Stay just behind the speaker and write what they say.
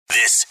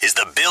This is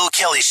the Bill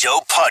Kelly Show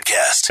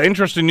podcast.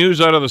 Interesting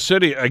news out of the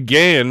city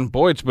again.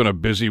 Boy, it's been a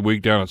busy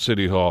week down at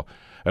City Hall.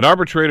 An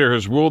arbitrator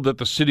has ruled that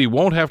the city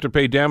won't have to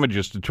pay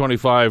damages to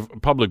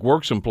 25 public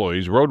works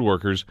employees, road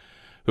workers,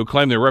 who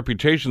claim their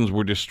reputations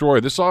were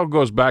destroyed. This all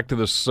goes back to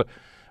this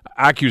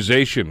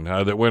accusation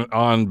that went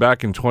on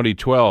back in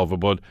 2012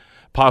 about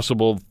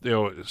possible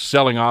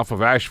selling off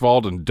of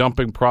asphalt and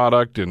dumping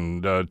product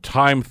and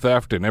time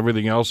theft and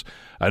everything else.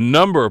 A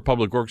number of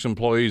public works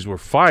employees were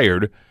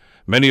fired.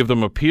 Many of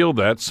them appealed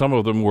that. Some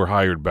of them were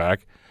hired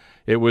back.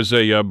 It was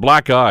a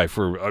black eye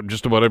for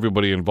just about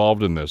everybody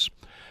involved in this.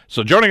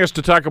 So joining us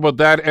to talk about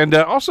that and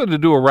also to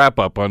do a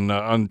wrap-up on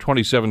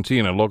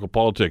 2017 and local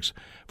politics,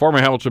 former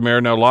Hamilton Mayor,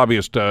 now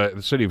lobbyist at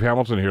the City of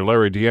Hamilton here,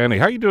 Larry Deaney.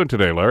 How are you doing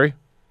today, Larry?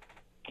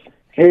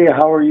 Hey,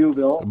 how are you,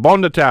 Bill?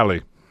 Buon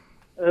Natale.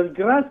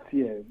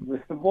 Grazie.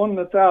 Buon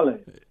Natale.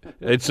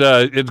 It's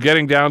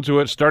getting down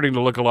to it, starting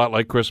to look a lot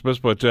like Christmas,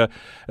 but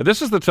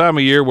this is the time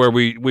of year where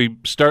we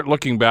start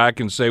looking back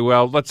and say,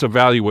 well, let's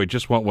evaluate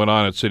just what went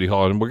on at City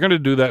Hall, and we're going to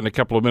do that in a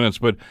couple of minutes,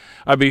 but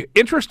I'd be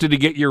interested to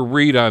get your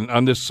read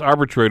on this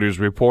arbitrator's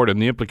report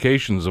and the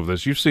implications of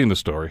this. You've seen the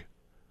story.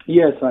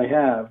 Yes, I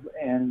have,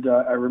 and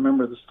I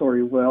remember the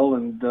story well,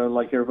 and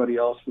like everybody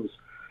else was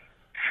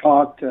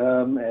shocked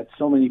at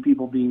so many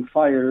people being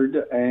fired,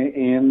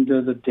 and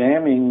the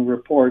damning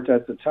report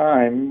at the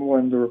time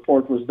when the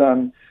report was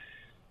done,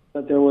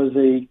 that there was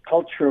a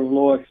culture of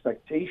low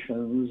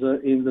expectations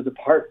in the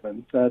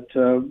department that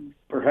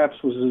perhaps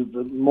was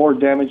more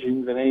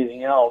damaging than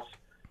anything else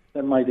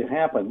that might have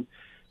happened.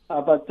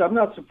 But I'm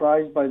not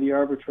surprised by the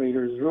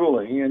arbitrator's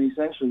ruling, and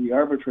essentially the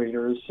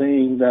arbitrator is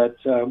saying that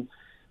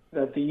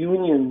that the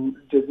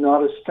union did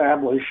not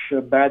establish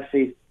bad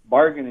faith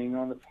bargaining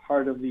on the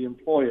part of the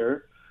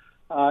employer,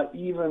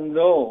 even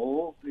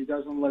though it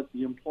doesn't let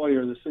the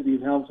employer, the City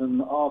of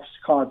Hamilton, off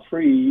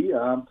scot-free,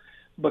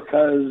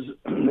 because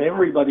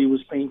everybody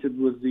was painted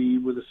with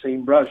the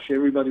same brush.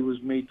 Everybody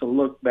was made to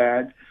look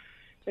bad.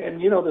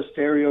 And, the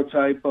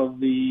stereotype of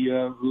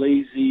the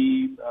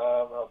lazy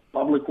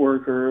public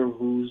worker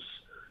who's,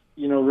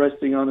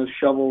 resting on his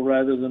shovel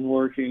rather than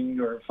working,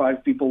 or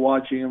 5 people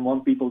watching and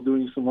 1 people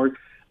doing some work.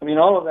 I mean,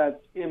 all of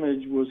that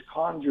image was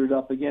conjured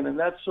up again, and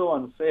that's so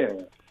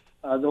unfair.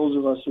 Those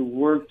of us who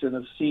worked and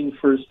have seen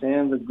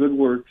firsthand the good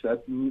work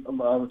that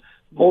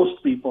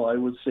most people, I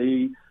would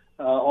say,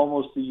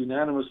 almost the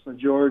unanimous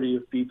majority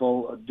of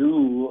people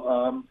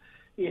do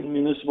in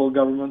municipal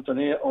government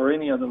or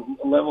any other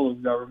level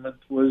of government,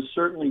 was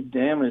certainly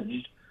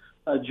damaged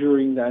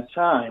during that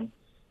time.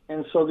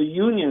 And so the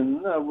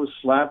union was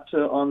slapped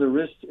on the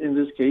wrist in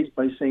this case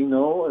by saying,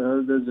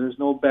 no, there's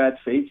no bad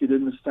faith, you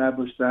didn't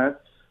establish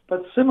that.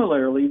 But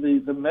similarly,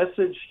 the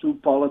message to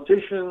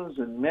politicians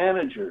and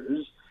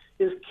managers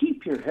is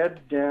keep your head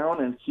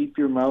down and keep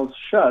your mouth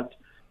shut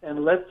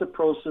and let the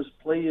process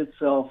play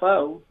itself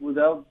out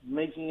without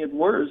making it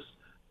worse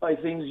by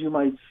things you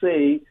might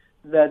say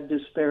that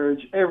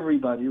disparage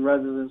everybody,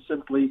 rather than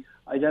simply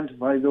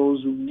identify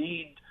those who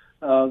need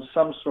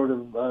some sort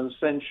of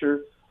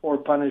censure or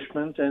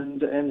punishment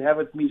and have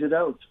it meted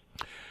out.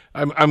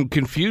 I'm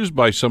confused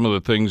by some of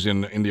the things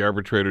in the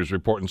arbitrator's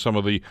report and some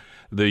of the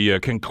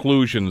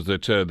conclusions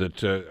that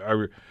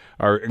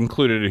are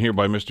included in here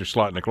by Mr.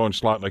 Slotnick.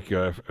 Lawrence Slotnick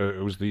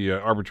was the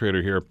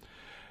arbitrator here.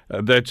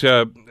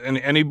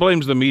 And he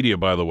blames the media,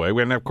 by the way.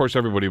 And of course,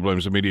 everybody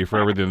blames the media for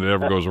everything that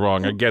ever goes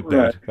wrong. I get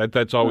that.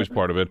 That's always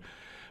part of it.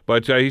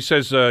 But he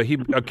says he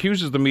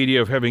accuses the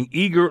media of having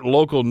eager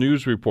local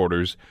news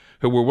reporters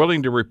who were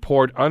willing to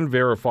report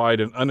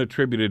unverified and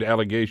unattributed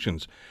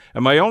allegations.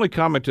 And my only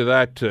comment to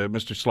that,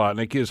 Mr.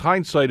 Slotnick, is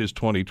hindsight is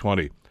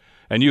 20/20,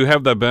 and you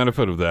have the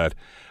benefit of that.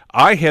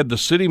 I had the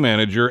city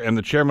manager and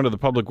the chairman of the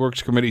Public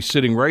Works Committee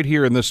sitting right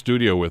here in this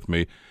studio with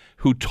me,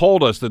 who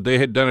told us that they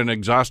had done an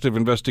exhaustive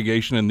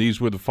investigation and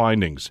these were the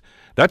findings.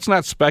 That's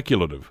not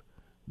speculative,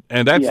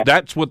 and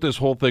that's what this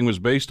whole thing was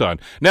based on.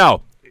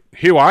 Now,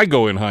 here I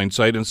go in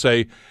hindsight and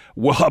say,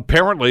 well,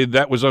 apparently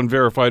that was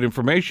unverified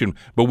information,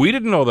 but we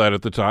didn't know that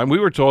at the time. We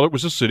were told it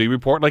was a city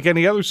report like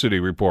any other city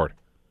report.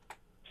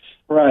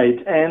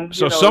 Right. And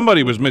so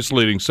somebody was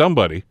misleading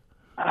somebody.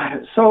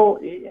 So,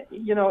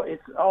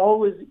 it's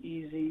always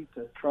easy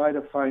to try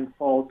to find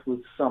fault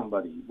with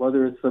somebody,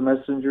 whether it's the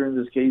messenger, in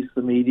this case,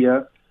 the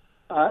media.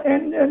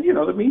 And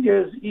the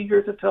media is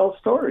eager to tell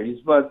stories,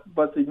 but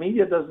the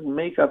media doesn't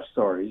make up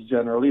stories,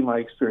 generally. My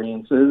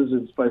experience is,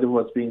 in spite of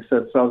what's being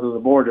said south of the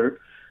border,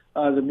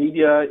 the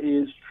media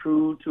is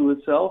true to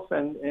itself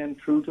and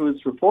true to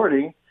its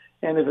reporting,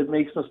 and if it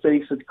makes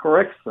mistakes, it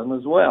corrects them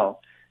as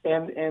well.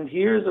 And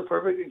here's a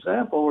perfect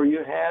example where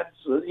you had,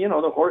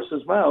 the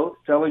horse's mouth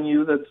telling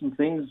you that some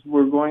things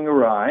were going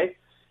awry,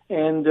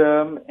 and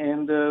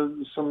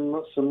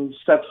some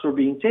steps were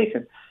being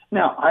taken.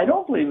 Now, I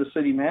don't blame the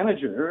city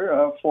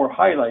manager for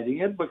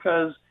highlighting it,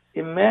 because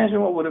imagine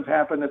what would have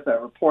happened if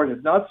that report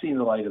had not seen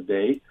the light of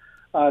day,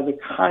 the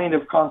kind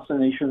of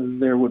consternation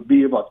there would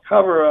be about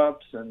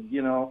cover-ups and,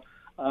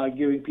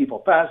 giving people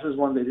passes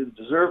when they didn't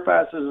deserve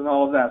passes and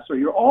all of that. So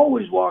you're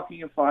always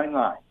walking a fine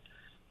line.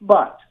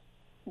 But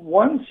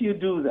once you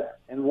do that,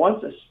 and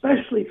once,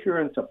 especially if you're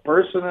into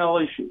personnel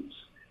issues,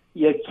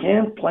 you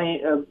can't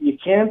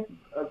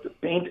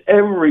paint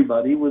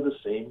everybody with the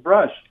same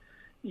brush.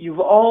 You've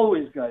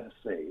always got to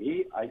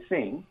say, I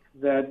think,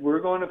 that we're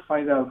going to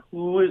find out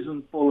who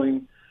isn't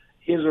pulling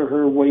his or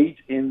her weight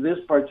in this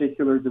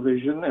particular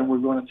division, and we're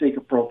going to take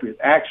appropriate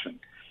action.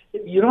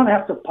 You don't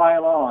have to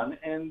pile on.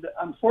 And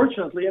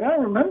unfortunately, and I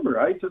remember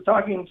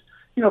talking,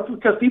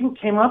 because people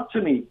came up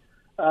to me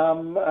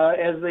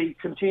as they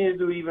continue to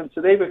do even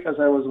today, because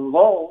I was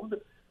involved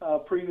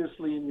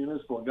previously in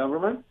municipal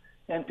government,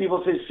 and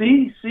people say,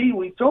 see,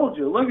 we told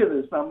you, look at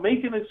this, now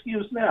make an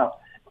excuse now.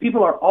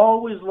 People are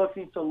always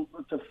looking to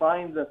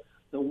find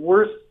the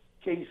worst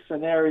case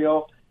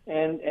scenario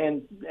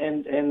and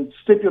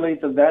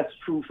stipulate that that's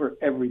true for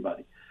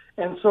everybody.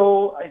 And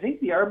so I think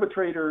the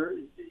arbitrator,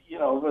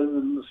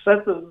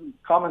 set the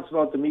comments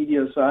about the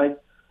media aside.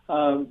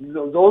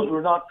 Those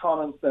were not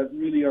comments that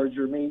really are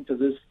germane to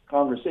this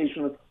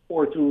conversation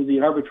or to the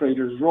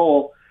arbitrator's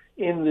role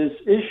in this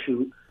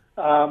issue.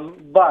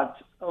 But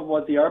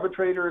what the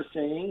arbitrator is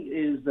saying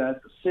is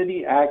that the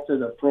city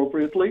acted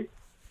appropriately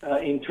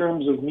in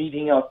terms of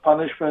meting out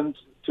punishment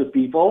to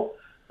people,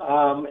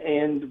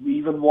 and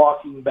even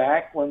walking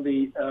back when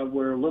they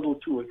were a little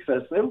too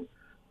excessive.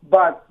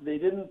 But they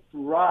didn't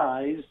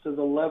rise to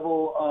the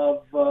level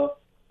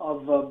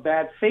of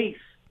bad faith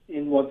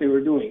in what they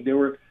were doing. They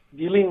were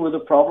dealing with a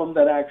problem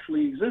that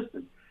actually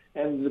existed.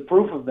 And the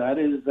proof of that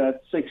is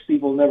that 6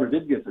 people never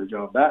did get their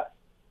job back.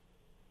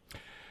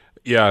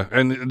 Yeah,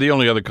 and the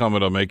only other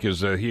comment I'll make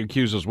is he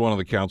accuses one of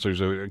the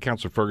councillors,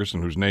 Councillor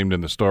Ferguson, who's named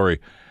in the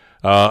story,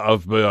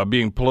 of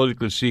being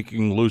politically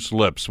seeking loose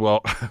lips.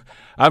 Well,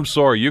 I'm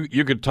sorry,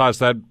 you could toss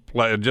that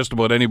just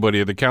about anybody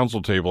at the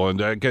council table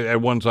and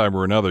at one time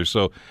or another.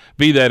 So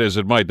be that as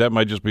it might, that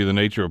might just be the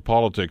nature of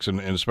politics, and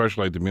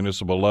especially at the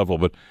municipal level.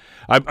 But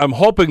I'm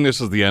hoping this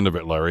is the end of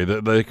it, Larry,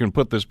 that they can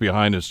put this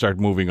behind and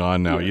start moving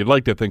on now. Yeah. You'd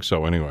like to think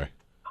so anyway.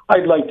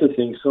 I'd like to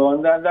think so,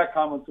 and that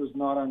comment was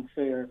not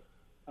unfair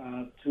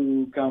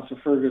to Councillor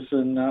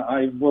Ferguson.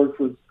 I've worked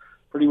with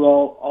pretty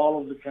well all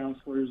of the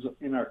councillors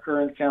in our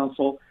current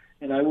council,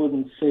 and I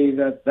wouldn't say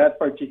that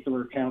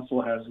particular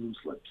council has loose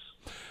lips.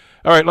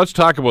 All right, let's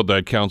talk about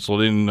that council.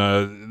 In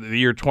the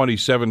year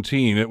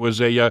 2017, it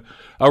was a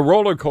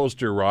roller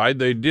coaster ride.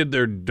 They did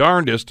their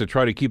darndest to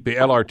try to keep the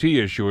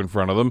LRT issue in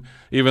front of them,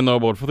 even though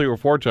about 3 or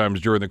 4 times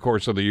during the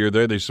course of the year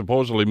they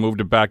supposedly moved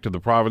it back to the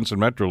province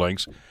and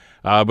Metrolinx.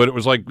 But it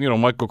was like,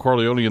 Michael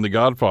Corleone in The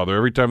Godfather.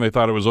 Every time they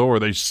thought it was over,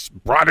 they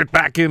brought it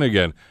back in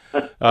again.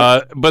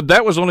 But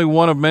that was only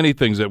one of many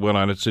things that went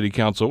on at City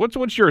Council.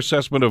 What's your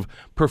assessment of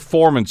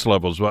performance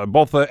levels,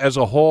 both as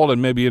a whole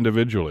and maybe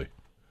individually?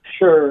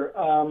 Sure.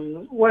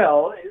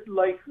 Well,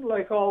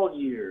 like all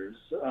years,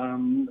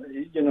 the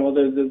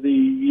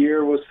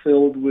year was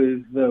filled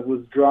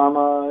with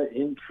drama,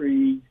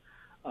 intrigue,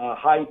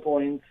 high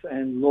points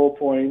and low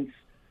points,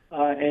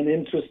 and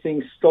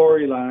interesting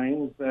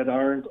storylines that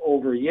aren't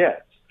over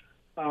yet.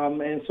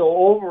 And so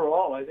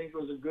overall, I think it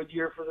was a good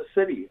year for the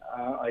city.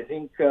 I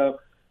think the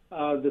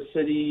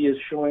city is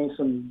showing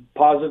some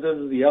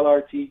positives. The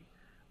LRT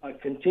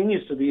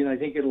continues to be, and I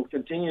think it'll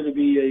continue to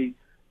be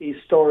a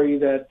story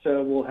that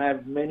will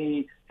have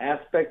many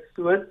aspects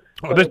to it.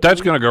 Oh, that's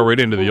going to go right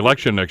into the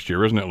election next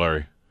year, isn't it,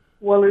 Larry?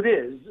 Well, it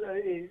is.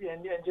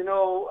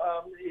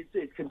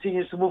 It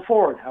continues to move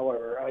forward,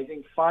 however. I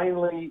think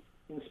finally,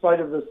 in spite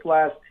of this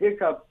last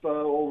hiccup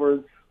over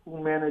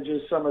who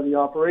manages some of the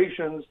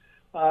operations,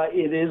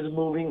 it is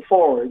moving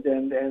forward,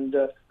 and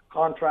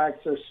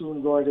contracts are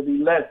soon going to be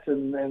let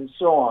and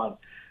so on.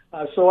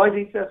 So I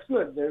think that's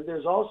good.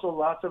 There's also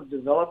lots of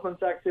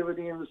development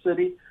activity in the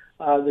city.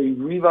 The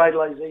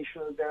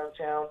revitalization of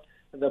downtown,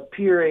 the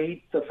Pier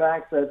 8, the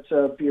fact that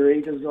Pier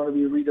 8 is going to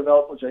be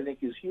redeveloped, which I think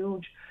is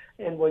huge.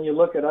 And when you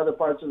look at other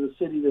parts of the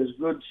city, there's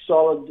good,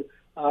 solid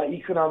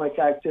economic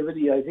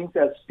activity. I think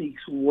that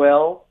speaks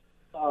well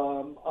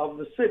of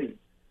the city.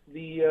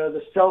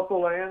 The Stelco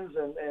lands,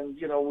 and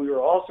we were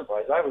all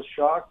surprised. I was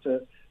shocked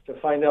to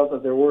find out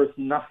that they're worth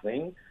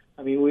nothing.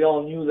 I mean, we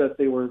all knew that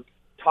they were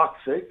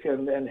toxic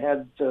and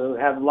had to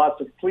have lots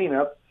of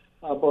cleanup,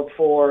 but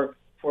for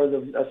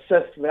the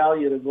assessed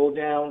value to go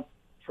down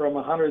from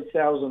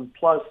 100,000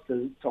 plus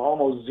to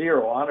almost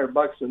zero,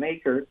 $100 an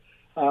acre,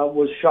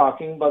 was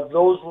shocking. But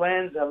those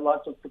lands have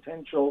lots of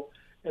potential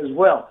as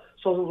well.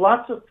 So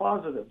lots of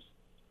positives.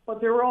 But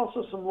there were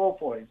also some low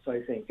points,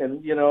 I think. And,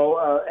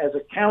 as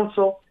a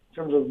council, in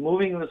terms of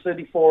moving the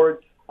city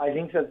forward, I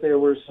think that there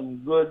were some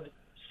good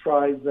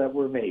strides that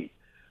were made.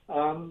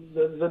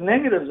 The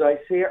negatives, I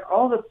say, are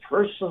all the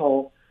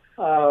personal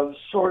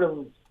sort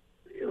of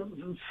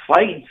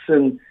fights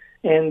and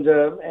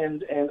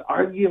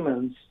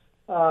arguments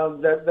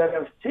that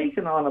have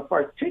taken on a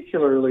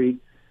particularly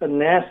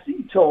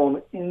nasty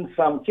tone in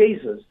some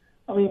cases.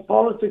 I mean,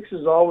 politics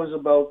is always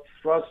about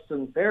thrust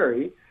and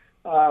parry,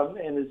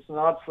 and it's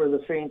not for the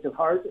faint of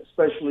heart,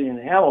 especially in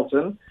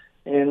Hamilton.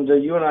 And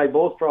you and I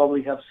both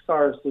probably have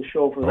scars to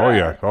show for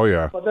that. Oh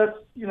yeah. But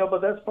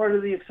that's part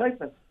of the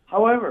excitement.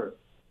 However,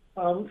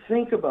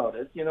 think about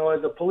it.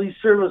 As the Police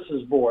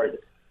Services Board,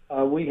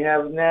 we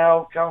have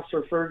now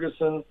Councillor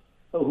Ferguson,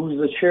 who's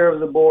the chair of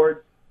the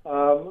board,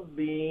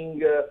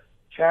 being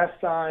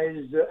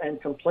chastised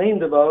and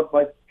complained about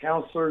by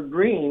Councillor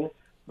Green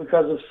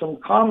because of some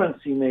comments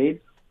he made.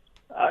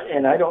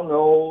 And I don't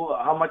know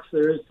how much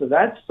there is to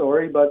that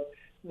story, but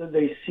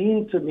they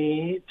seem to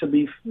me to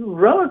be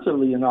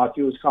relatively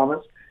innocuous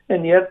comments,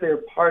 and yet they're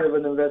part of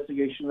an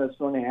investigation that's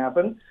going to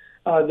happen.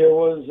 There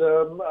was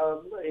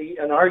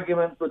an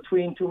argument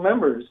between two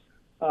members,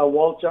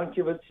 Walt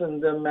Junkiewicz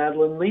and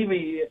Madeleine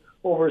Levy,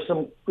 over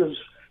some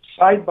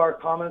sidebar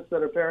comments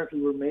that apparently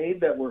were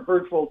made that were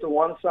hurtful to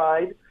one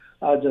side,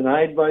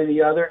 denied by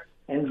the other,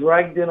 and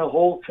dragged in a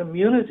whole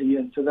community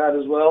into that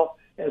as well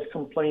as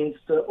complaints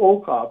to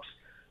OCOPS.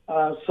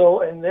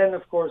 And then,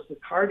 of course, the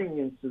carding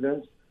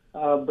incident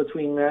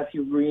between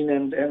Matthew Green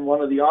and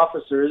one of the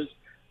officers,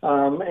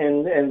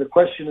 and the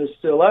question is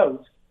still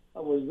out.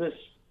 Was this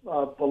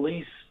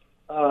police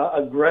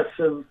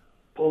aggressive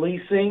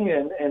policing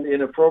and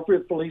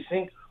inappropriate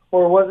policing,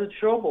 or was it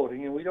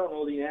showboating? And we don't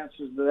know the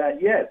answers to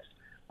that yet.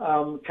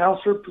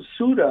 Councillor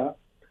Pasuda,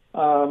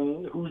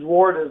 whose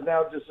ward has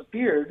now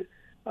disappeared,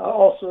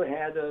 also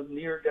had a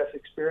near-death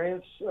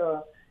experience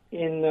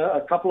in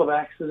a couple of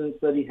accidents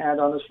that he had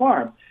on his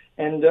farm.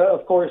 And,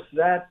 of course,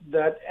 that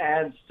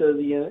adds to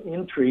the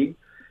intrigue.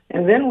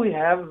 And then we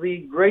have the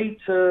great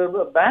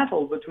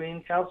battle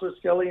between Councillor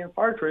Skelly and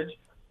Partridge,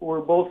 who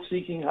were both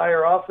seeking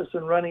higher office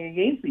and running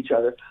against each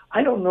other.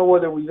 I don't know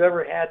whether we've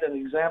ever had an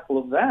example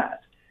of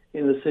that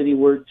in the city,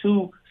 where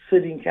two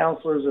sitting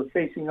councillors are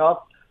facing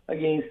off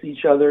against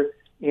each other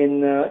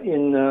in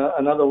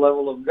another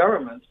level of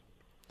government.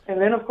 And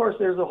then, of course,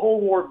 there's a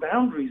whole ward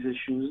boundaries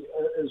issue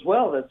as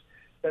well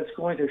that's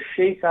going to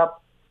shake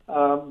up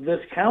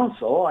this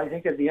council. I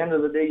think at the end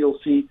of the day, you'll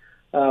see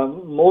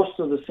most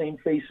of the same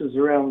faces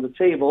around the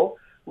table,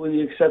 with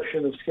the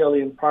exception of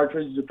Skelly and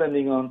Partridge,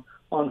 depending on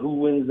who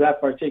wins that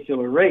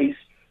particular race.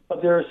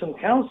 But there are some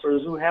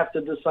councillors who have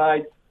to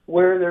decide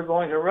where they're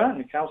going to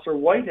run. Councillor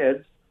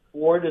Whitehead's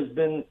ward has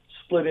been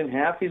split in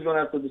half. He's going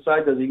to have to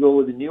decide, does he go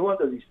with the new one?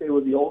 Does he stay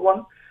with the old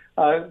one?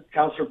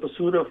 Councillor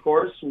Pasuda, of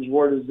course, whose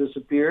ward has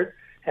disappeared,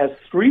 has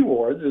 3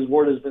 wards. His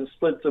ward has been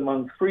split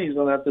among 3. He's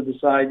going to have to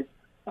decide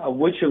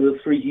which of the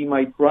 3 he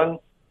might run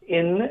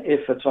in,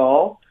 if at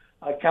all.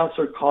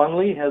 Councillor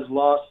Conley has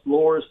lost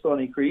Lower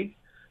Stony Creek,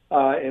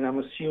 and I'm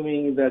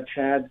assuming that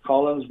Chad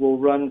Collins will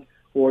run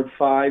Ward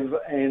 5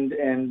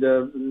 and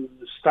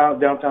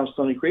downtown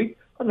Stony Creek.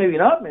 But maybe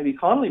not. Maybe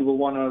Conley will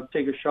want to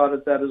take a shot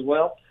at that as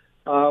well.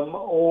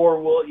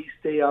 Or will he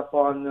stay up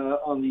on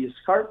the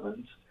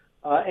escarpment?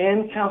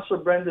 And Councillor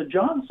Brenda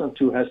Johnson,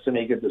 too, has to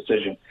make a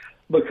decision,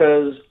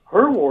 because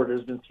her ward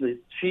has been split.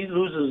 She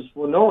loses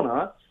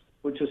Winona,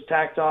 which is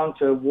tacked on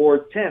to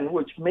Ward 10,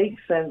 which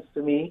makes sense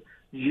to me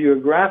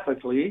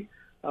geographically.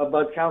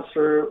 But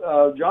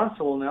Councillor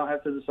Johnson will now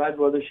have to decide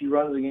whether she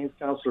runs against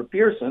Councillor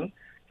Pearson,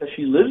 because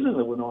she lives in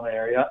the Winona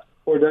area,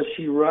 or does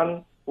she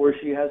run where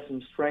she has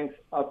some strength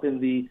up in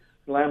the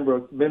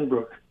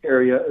Glanbrook-Binbrook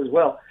area as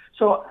well.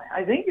 So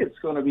I think it's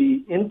going to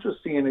be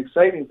interesting and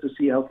exciting to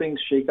see how things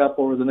shake up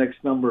over the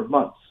next number of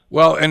months.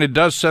 Well, and it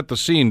does set the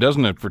scene,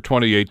 doesn't it, for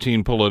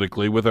 2018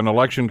 politically, with an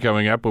election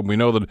coming up, and we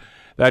know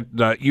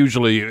that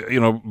usually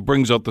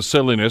brings out the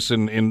silliness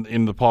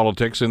in the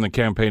politics and the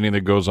campaigning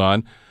that goes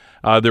on.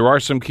 There are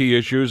some key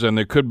issues, and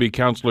there could be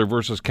councillor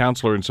versus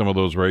councillor in some of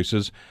those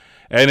races.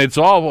 And it's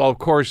all, of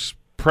course,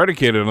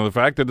 predicated on the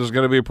fact that there's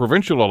going to be a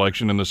provincial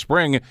election in the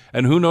spring,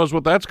 and who knows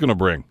what that's going to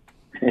bring.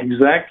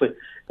 Exactly.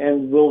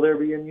 And will there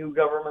be a new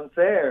government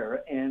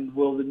there? And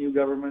will the new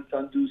government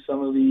undo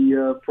some of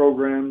the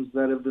programs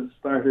that have been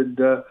started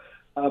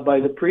by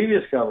the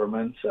previous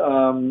government?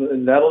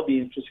 And that'll be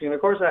interesting. And,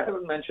 of course, I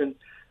haven't mentioned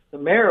the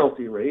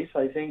mayoralty race.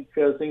 I think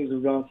things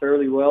have gone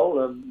fairly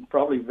well,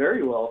 probably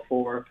very well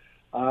for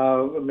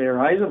Mayor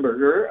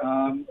Eisenberger,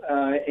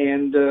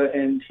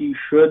 and he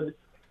should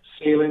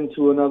sail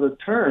into another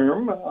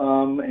term.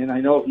 And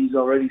I know he's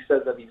already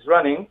said that he's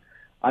running.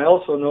 I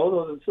also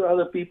know that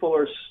other people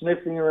are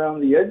sniffing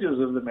around the edges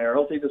of the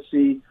mayoralty to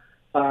see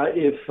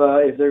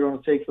if they're going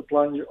to take the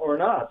plunge or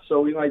not.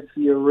 So we might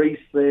see a race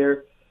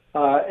there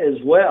as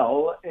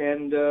well.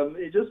 And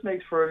it just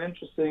makes for an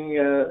interesting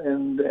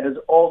and, as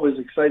always,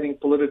 exciting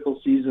political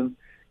season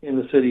in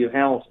the city of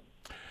Hamilton.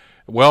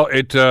 Well,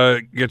 it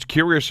gets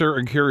curiouser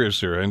and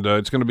curiouser, and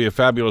it's going to be a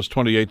fabulous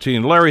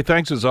 2018. Larry,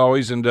 thanks as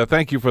always, and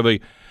thank you for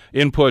the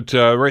input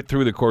right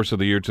through the course of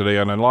the year today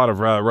on a lot of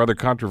rather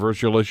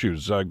controversial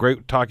issues.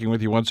 Great talking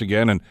with you once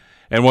again,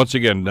 and once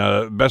again,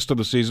 best of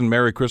the season.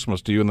 Merry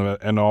Christmas to you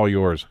and all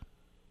yours.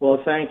 Well,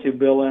 thank you,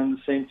 Bill, and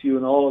the same to you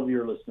and all of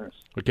your listeners.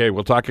 Okay,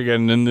 we'll talk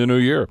again in the new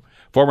year.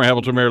 Former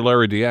Hamilton Mayor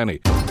Larry Diani.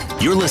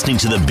 You're listening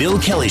to The Bill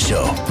Kelly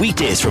Show,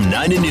 weekdays from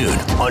 9 to noon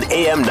on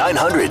AM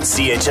 900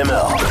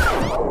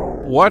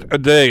 CHML. What a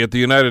day at the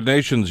United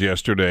Nations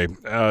yesterday.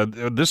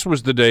 This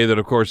was the day that,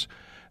 of course,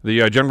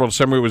 the General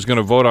Assembly was going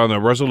to vote on a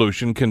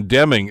resolution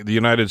condemning the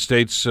United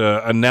States'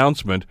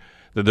 announcement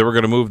that they were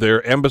going to move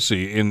their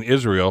embassy in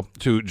Israel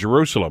to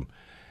Jerusalem.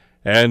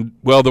 And,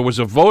 well, there was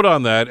a vote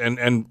on that,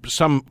 and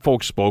some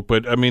folks spoke,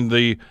 but, I mean,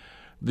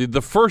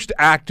 the first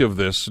act of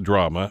this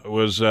drama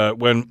was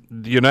when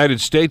the United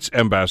States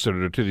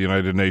ambassador to the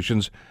United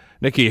Nations,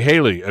 Nikki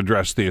Haley,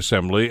 addressed the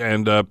assembly,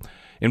 and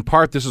in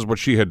part, this is what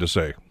she had to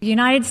say. The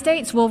United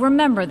States will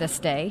remember this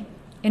day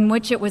in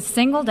which it was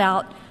singled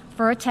out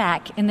for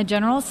attack in the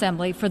General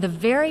Assembly for the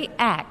very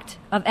act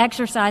of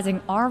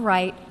exercising our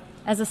right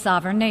as a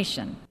sovereign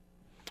nation.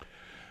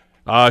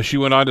 She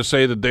went on to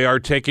say that they are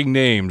taking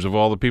names of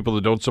all the people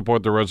that don't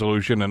support the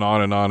resolution, and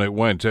on it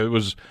went. It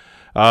was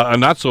a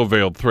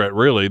not-so-veiled threat,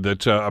 really,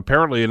 that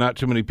apparently not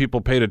too many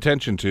people paid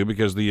attention to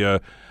because the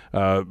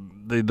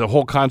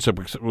whole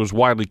concept was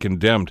widely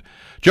condemned.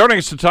 Joining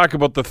us to talk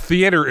about the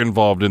theater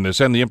involved in this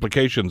and the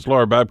implications,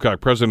 Laura Babcock,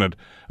 president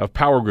of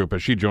Power Group,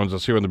 as she joins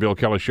us here on the Bill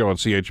Kelly Show on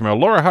CHML.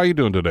 Laura, how are you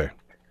doing today?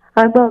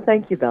 I'm well,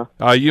 thank you, Bill.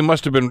 You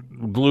must have been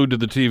glued to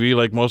the TV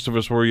like most of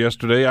us were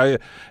yesterday.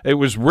 It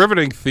was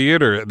riveting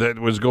theater that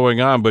was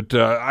going on, but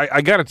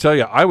I got to tell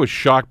you, I was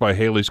shocked by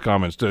Haley's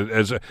comments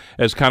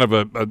as kind of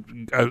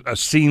a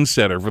scene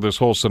setter for this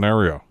whole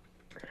scenario.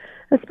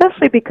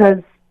 Especially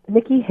because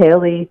Nikki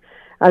Haley,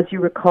 as you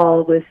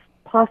recall, was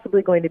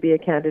possibly going to be a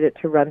candidate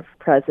to run for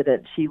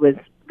president. She was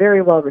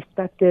very well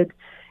respected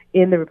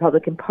in the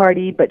Republican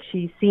Party, but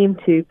she seemed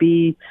to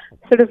be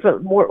sort of a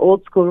more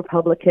old-school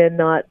Republican,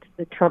 not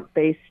the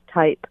Trump-based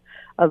type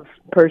of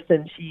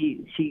person.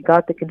 She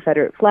got the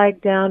Confederate flag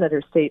down at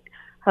her state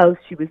house.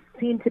 She was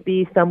seen to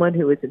be someone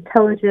who was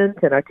intelligent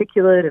and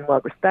articulate and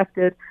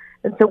well-respected.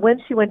 And so when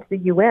she went to the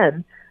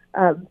UN,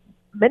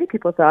 many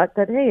people thought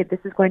that, hey, this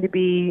is going to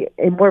be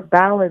a more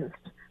balanced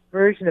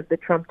version of the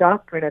Trump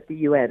doctrine at the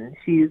UN.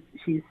 She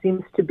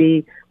seems to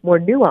be more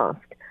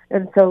nuanced.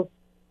 And so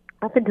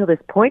up until this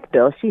point,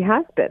 Bill, she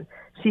has been.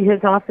 She has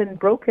often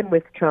broken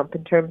with Trump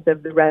in terms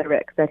of the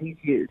rhetoric that he's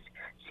used.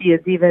 She has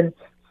even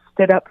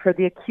stood up for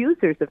the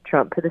accusers of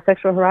Trump, for the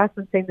sexual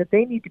harassment, saying that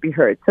they need to be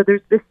heard. So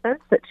there's this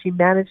sense that she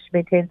managed to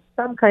maintain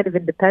some kind of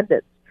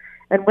independence.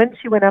 And when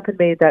she went up and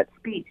made that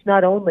speech,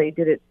 not only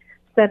did it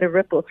send a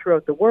ripple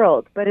throughout the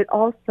world, but it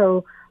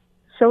also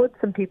showed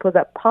some people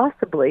that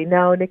possibly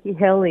now Nikki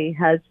Haley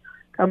has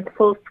come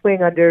full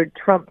swing under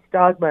Trump's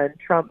dogma and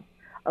Trump's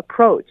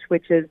approach,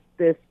 which is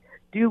this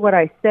do what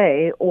I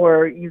say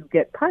or you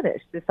get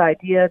punished. This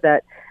idea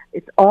that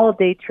it's all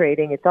day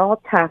trading, it's all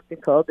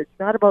tactical, it's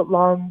not about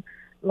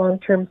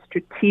long-term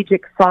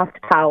strategic soft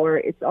power.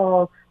 It's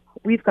all,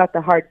 we've got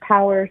the hard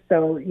power,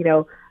 so,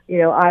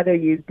 either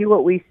you do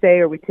what we say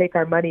or we take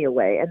our money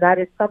away. And that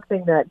is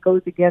something that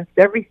goes against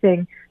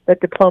everything that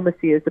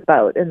diplomacy is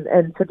about.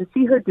 And so to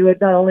see her do it,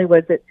 not only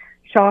was it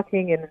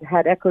shocking and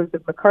had echoes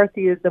of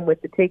McCarthyism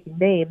with the taking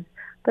names,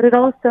 but it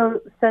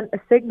also sent a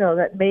signal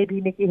that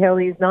maybe Nikki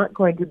Haley is not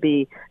going to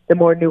be the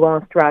more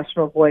nuanced,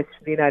 rational voice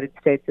for the United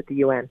States at the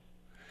UN.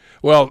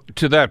 Well,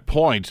 to that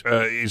point,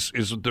 is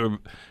I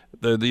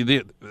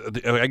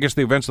guess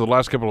the events of the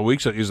last couple of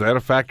weeks, is that a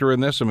factor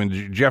in this? I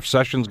mean, Jeff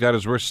Sessions got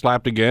his wrist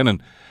slapped again,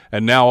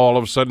 and now all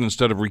of a sudden,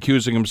 instead of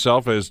recusing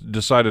himself, has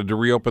decided to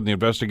reopen the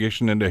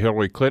investigation into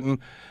Hillary Clinton.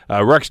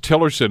 Rex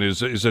Tillerson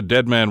is a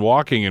dead man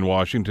walking in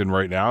Washington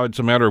right now. It's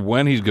a matter of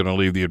when he's going to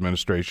leave the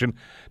administration.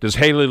 Does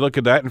Haley look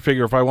at that and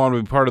figure, if I want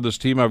to be part of this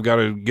team, I've got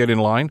to get in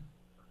line?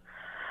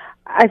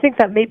 I think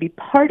that may be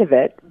part of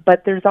it,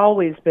 but there's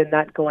always been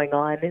that going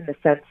on in the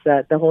sense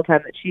that the whole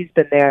time that she's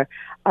been there,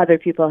 other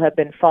people have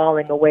been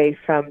falling away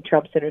from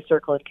Trump's inner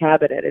circle and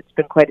cabinet. It's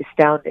been quite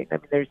astounding. I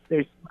mean,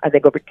 there's I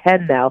think over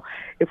 10 now,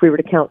 if we were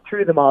to count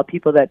through them all,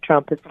 people that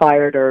Trump has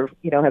fired or,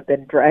 have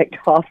been dragged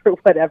off or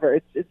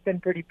whatever. It's been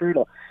pretty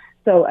brutal.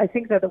 So I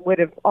think that it would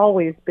have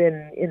always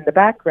been in the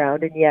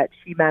background, and yet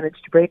she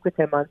managed to break with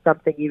him on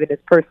something even as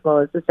personal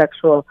as the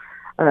sexual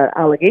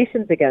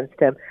allegations against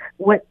him.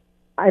 What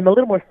I'm a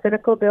little more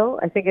cynical, Bill.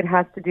 I think it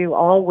has to do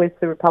all with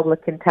the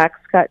Republican tax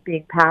cut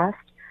being passed.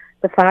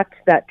 The fact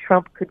that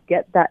Trump could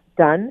get that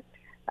done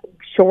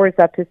shores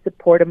up his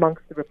support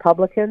amongst the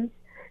Republicans.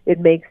 It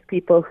makes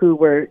people who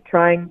were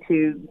trying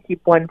to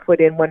keep one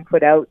foot in, one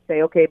foot out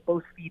say, okay,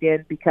 both feet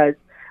in because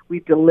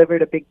we've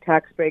delivered a big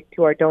tax break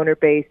to our donor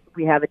base.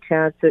 We have a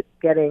chance at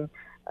getting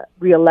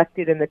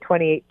reelected in the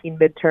 2018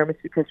 midterms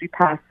because we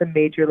passed some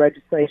major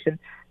legislation.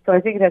 So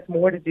I think it has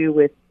more to do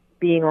with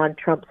being on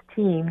Trump's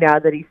team now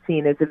that he's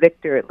seen as a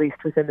victor, at least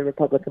within the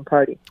Republican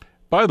Party.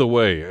 By the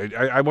way,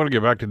 I want to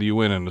get back to the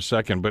UN in a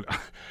second, but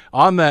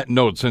on that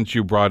note, since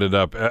you brought it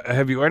up,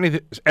 have you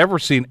ever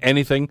seen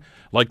anything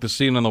like the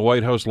scene on the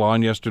White House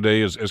lawn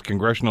yesterday as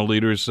congressional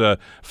leaders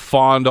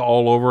fawned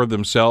all over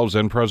themselves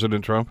and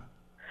President Trump?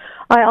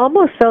 I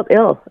almost felt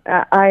ill.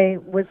 I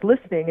was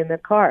listening in the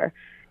car,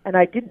 and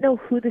I didn't know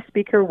who the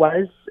speaker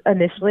was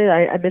initially.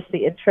 I missed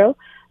the intro,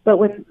 but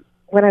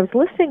when I was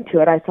listening to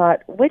it, I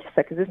thought, wait a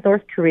second, is this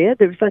North Korea?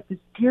 There was like this,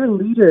 dear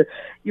leader,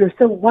 you're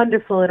so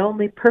wonderful, and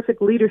only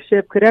perfect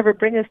leadership could ever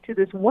bring us to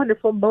this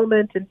wonderful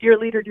moment, and dear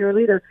leader, dear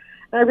leader.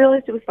 And I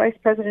realized it was Vice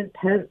President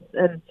Pence,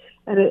 and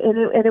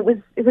it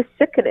was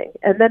sickening.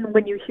 And then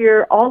when you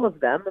hear all of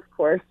them, of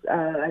course,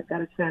 I've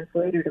got a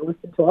translator to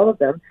listen to all of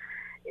them,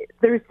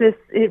 there's this,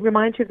 it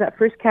reminds you of that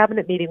first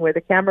cabinet meeting where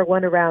the camera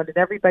went around and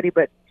everybody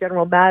but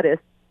General Mattis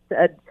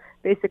said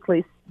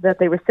basically that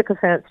they were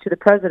sycophants to the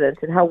president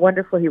and how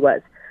wonderful he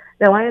was.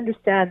 Now, I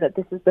understand that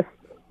this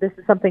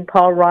is something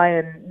Paul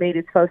Ryan made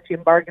his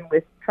Faustian bargain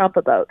with Trump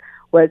about,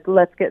 was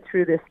let's get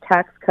through this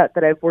tax cut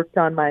that I've worked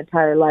on my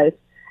entire life.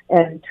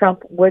 And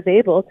Trump was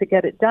able to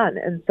get it done.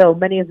 And so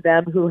many of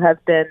them who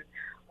have been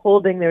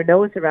holding their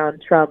nose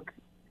around Trump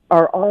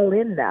are all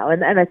in now.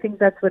 And I think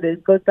that's what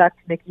it goes back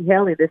to Nikki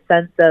Haley, this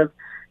sense of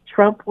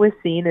Trump was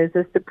seen as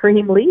a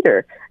supreme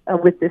leader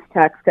with this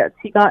tax cuts.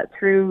 He got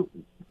through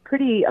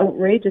pretty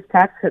outrageous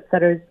tax cuts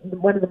that are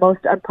one of the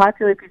most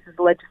unpopular pieces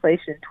of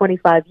legislation in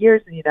 25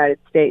 years in the United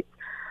States.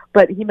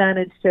 But he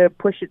managed to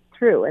push it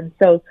through. And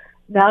so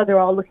now they're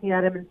all looking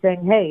at him and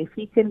saying, hey, if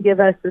he can give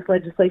us this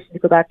legislation to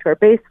go back to our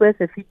base with,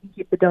 if he can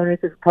keep the donors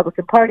of the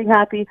Republican Party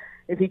happy,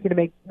 if he can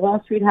make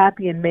Wall Street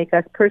happy and make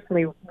us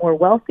personally more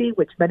wealthy,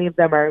 which many of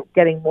them are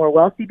getting more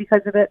wealthy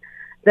because of it,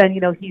 then,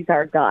 he's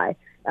our guy.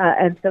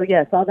 And so,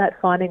 yes, all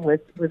that fawning was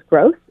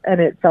gross, and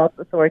it felt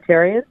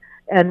authoritarian.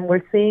 And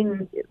we're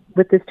seeing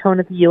with this tone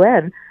at the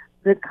UN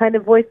the kind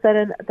of voice that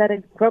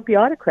a grumpy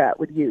autocrat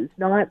would use,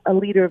 not a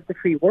leader of the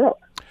free world.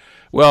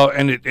 Well,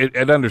 and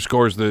it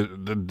underscores the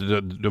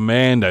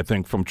demand, I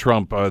think, from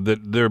Trump that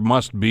there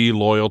must be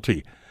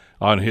loyalty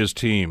on his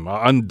team,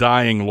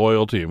 undying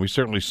loyalty, and we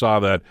certainly saw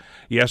that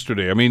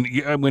yesterday. I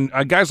mean, when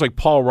guys like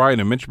Paul Ryan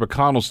and Mitch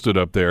McConnell stood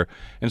up there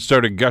and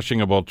started gushing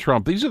about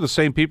Trump, these are the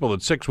same people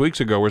that 6 weeks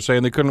ago were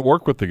saying they couldn't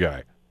work with the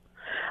guy.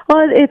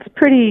 Well, it's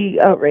pretty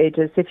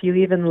outrageous. If you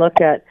even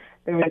look at,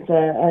 there was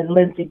a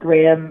Lindsey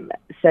Graham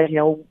said,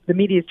 the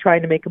media is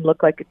trying to make him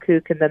look like a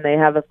kook, and then they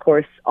have, of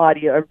course,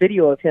 audio or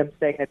video of him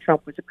saying that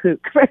Trump was a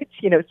kook, right?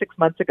 6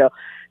 months ago.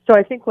 So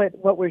I think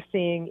what we're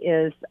seeing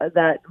is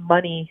that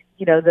money,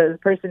 the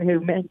person who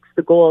makes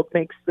the gold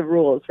makes the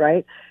rules,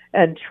 right?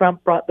 And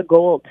Trump brought the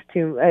gold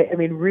to, I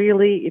mean,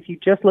 really, if you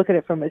just look at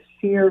it from a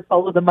sheer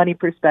follow the money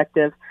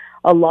perspective,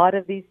 a lot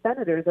of these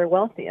senators are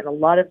wealthy, and a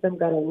lot of them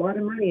got a lot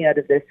of money out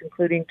of this,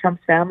 including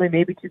Trump's family,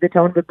 maybe to the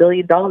tune of $1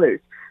 billion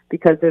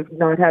because of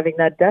not having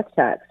that death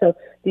tax. So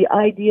the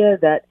idea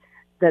that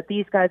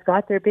these guys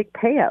got their big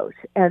payout,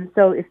 and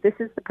so if this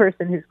is the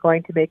person who's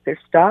going to make their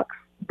stocks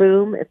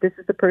boom, if this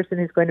is the person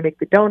who's going to make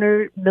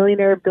the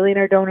millionaire,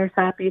 billionaire donors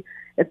happy,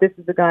 if this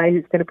is the guy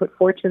who's going to put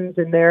fortunes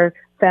in their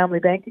family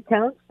bank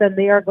accounts, then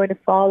they are going to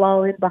fall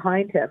all in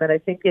behind him. And I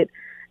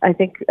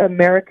think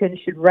Americans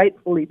should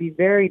rightfully be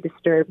very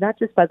disturbed, not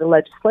just by the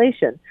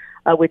legislation,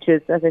 which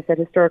is, as I said,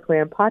 historically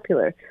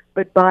unpopular,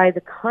 but by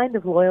the kind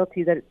of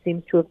loyalty that it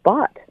seems to have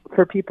bought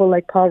for people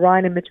like Paul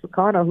Ryan and Mitch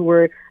McConnell, who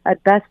were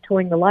at best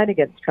towing the line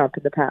against Trump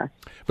in the past.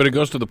 But it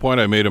goes to the point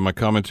I made in my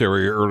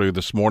commentary earlier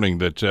this morning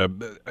that,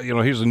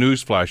 here's a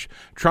news flash.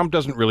 Trump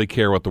doesn't really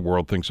care what the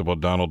world thinks about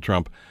Donald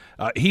Trump.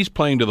 He's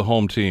playing to the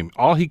home team.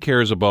 All he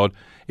cares about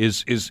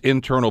is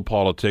internal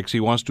politics. He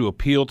wants to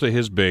appeal to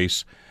his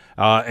base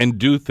and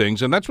do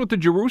things. And that's what the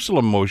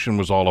Jerusalem motion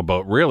was all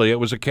about, really. It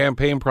was a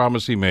campaign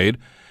promise he made.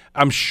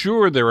 I'm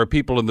sure there are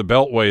people in the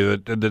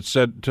Beltway that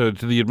said to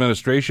the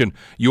administration,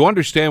 you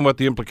understand what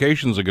the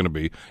implications are going to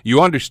be. You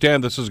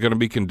understand this is going to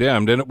be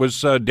condemned. And it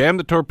was, damn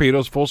the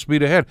torpedoes, full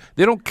speed ahead.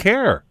 They don't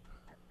care.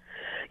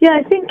 Yeah,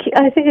 I think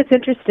it's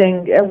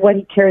interesting what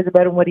he cares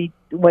about and what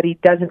he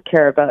doesn't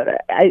care about.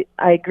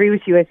 I agree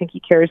with you. I think he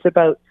cares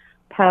about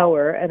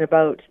power and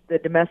about the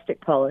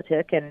domestic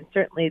politic, and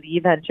certainly the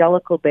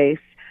evangelical base.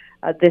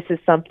 This is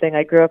something,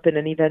 I grew up in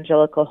an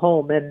evangelical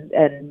home,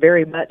 and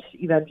very much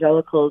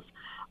evangelicals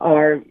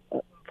are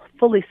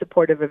fully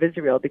supportive of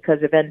Israel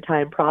because of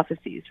end-time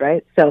prophecies,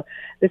 right? So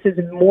this is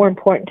more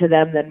important to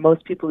them than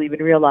most people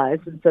even realize.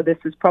 And so this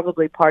was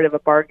probably part of a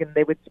bargain.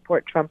 They would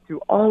support Trump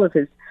through all of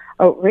his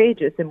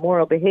outrageous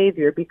immoral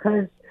behavior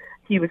because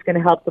he was going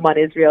to help them on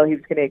Israel. He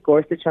was going to get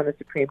Gorsuch on the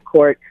Supreme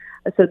Court.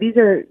 So these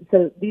are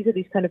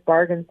these kind of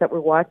bargains that we're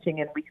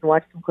watching, and we can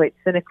watch them quite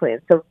cynically.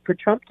 And so for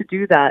Trump to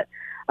do that,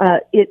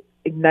 it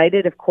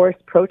ignited, of course,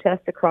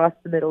 protests across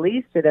the Middle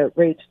East. It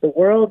outraged the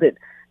world. It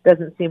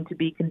doesn't seem to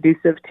be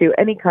conducive to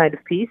any kind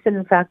of peace. And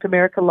in fact,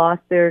 America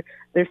lost their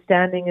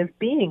standing as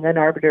being an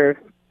arbiter of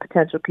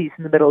potential peace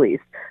in the Middle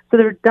East. So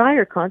there are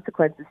dire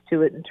consequences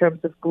to it in terms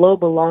of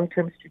global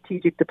long-term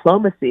strategic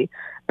diplomacy,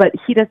 but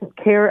he doesn't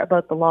care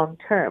about the long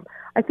term.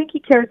 I think he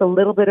cares a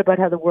little bit about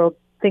how the world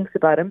thinks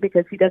about him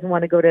because he doesn't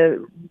want to go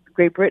to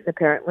Great Britain,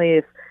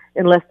 apparently,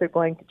 unless they're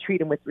going to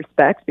treat him with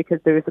respect, because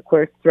there is, of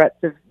course, threats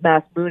of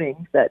mass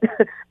moonings that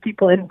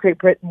people in Great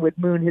Britain would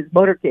moon his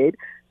motorcade.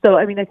 So,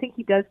 I mean, I think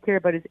he does care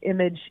about his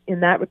image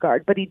in that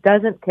regard, but he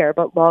doesn't care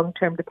about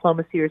long-term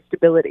diplomacy or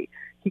stability.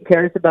 He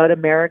cares about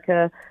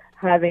America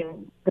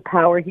having the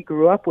power he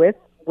grew up with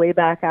way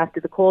back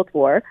after the Cold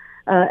War,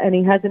 and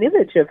he has an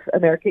image of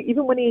America,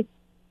 even when he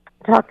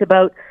talked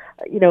about,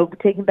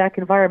 taking back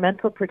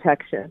environmental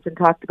protections and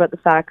talked about the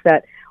fact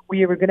that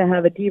we were going to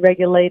have a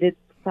deregulated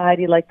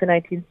society like the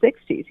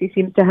 1960s. He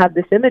seems to have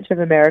this image of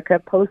America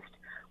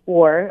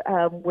war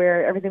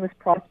where everything was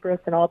prosperous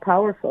and all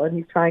powerful, and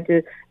he's trying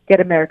to get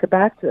America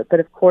back to it. But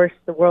of course,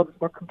 the world is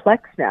more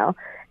complex now,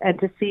 and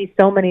to see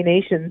so many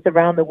nations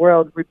around the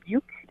world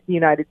rebuke the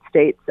United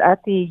States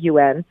at the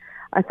UN,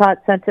 I thought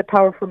sent a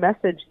powerful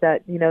message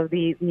that, you know,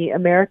 the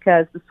America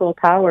as the sole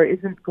power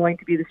isn't going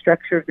to be the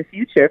structure of the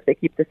future if they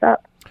keep this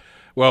up.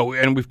 Well,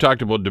 and we've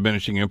talked about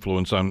diminishing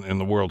influence in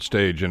the world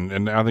stage,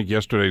 and I think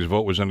yesterday's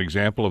vote was an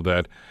example of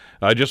that.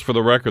 Just for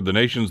the record, the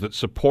nations that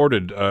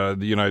supported the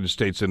United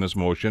States in this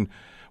motion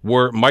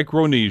were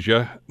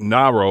Micronesia,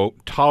 Nauru,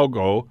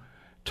 Togo,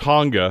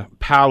 Tonga,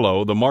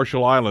 Palau, the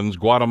Marshall Islands,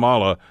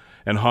 Guatemala,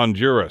 and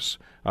Honduras.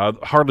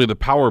 Hardly the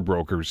power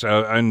brokers.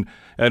 And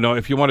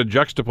if you want to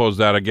juxtapose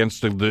that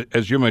against,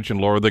 as you mentioned,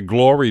 Laura, the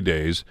glory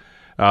days,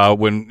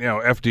 when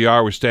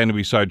FDR was standing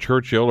beside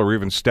Churchill or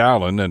even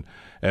Stalin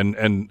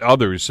and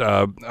others.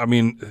 I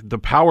mean, the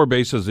power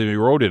base has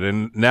eroded,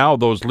 and now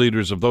those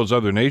leaders of those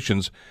other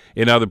nations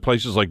in other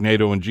places like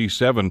NATO and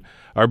G7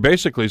 are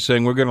basically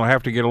saying we're going to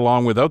have to get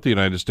along without the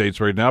United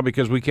States right now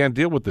because we can't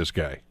deal with this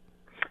guy.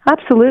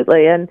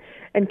 Absolutely, and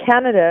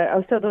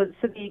Canada. So the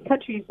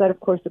countries that, of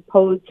course,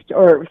 opposed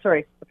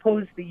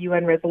the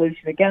UN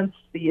resolution against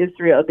the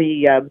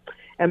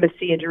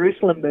embassy in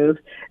Jerusalem move,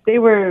 they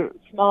were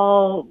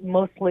small,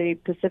 mostly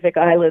Pacific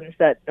islands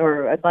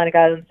or Atlantic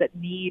islands that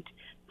need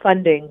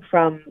funding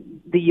from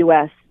the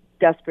U.S.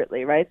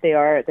 desperately. Right? They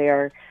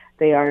are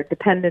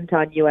dependent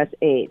on U.S.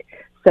 aid,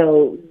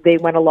 so they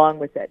went along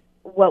with it.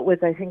 What was,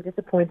 I think,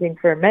 disappointing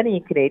for many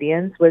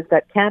Canadians was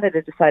that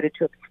Canada decided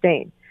to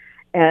abstain.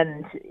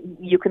 And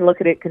you can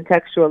look at it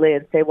contextually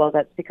and say, well,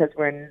 that's because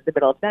we're in the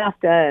middle of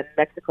NAFTA, and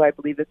Mexico, I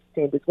believe,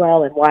 abstained as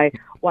well, and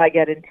why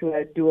get into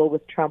a duel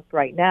with Trump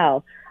right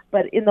now?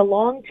 But in the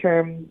long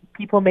term,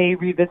 people may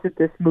revisit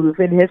this move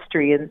in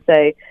history and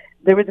say,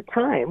 there was a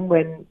time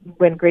when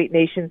great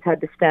nations had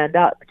to stand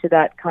up to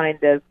that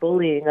kind of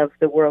bullying of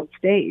the world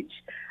stage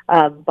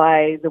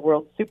by the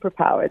world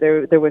superpower.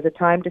 There was a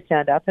time to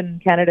stand up,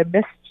 and Canada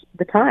missed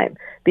the time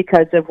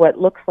because of what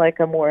looks like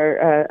a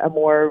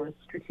more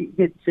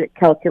strategic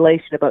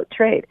calculation about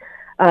trade.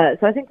 So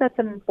I think that's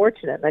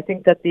unfortunate. I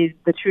think that the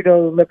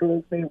Trudeau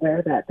Liberals may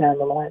wear that down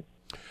the line.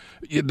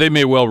 They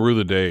may well rue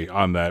the day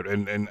on that,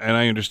 and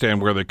I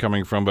understand where they're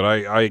coming from, but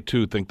I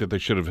too think that they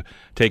should have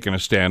taken a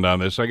stand on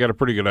this. I got a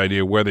pretty good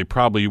idea where they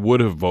probably would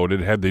have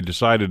voted had they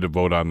decided to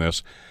vote on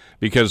this,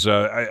 because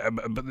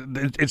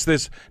it's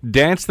this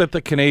dance that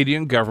the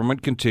Canadian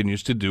government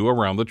continues to do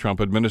around the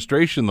Trump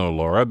administration, though,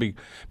 Laura,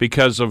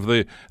 because of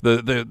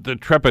the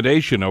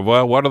trepidation of,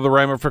 well, what are the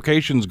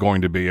ramifications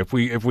going to be if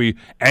we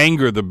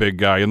anger the big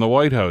guy in the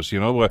White House?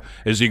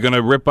 Is he going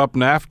to rip up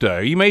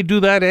NAFTA? He may do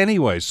that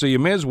anyway, so you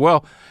may as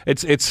well.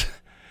 It's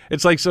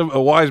like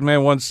a wise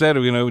man once said,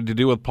 to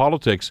do with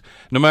politics.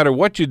 No matter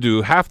what you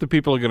do, half the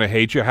people are going to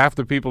hate you, half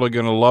the people are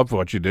going to love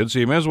what you did, so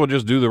you may as well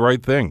just do the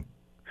right thing.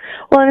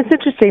 Well, and it's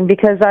interesting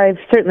because I've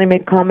certainly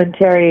made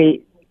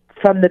commentary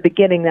from the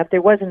beginning that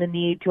there wasn't a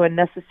need to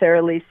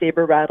unnecessarily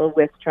saber rattle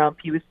with Trump.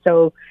 He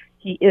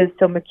is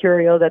so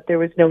mercurial that there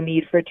was no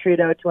need for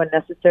Trudeau to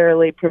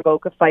unnecessarily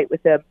provoke a fight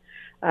with him.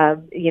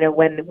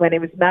 When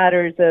it was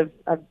matters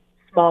of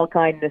small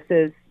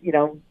kindnesses,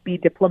 be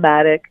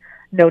diplomatic.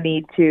 No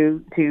need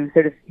to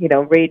sort of,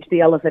 rage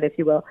the elephant, if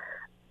you will.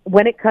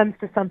 When it comes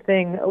to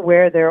something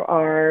where there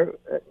are,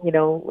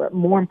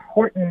 more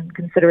important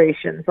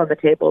considerations on the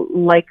table,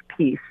 like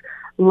peace,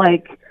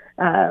 like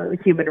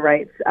human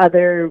rights,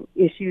 other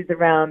issues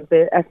around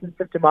the essence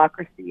of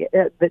democracy,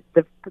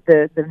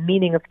 the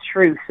meaning of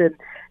truth,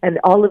 and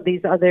all of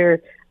these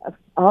other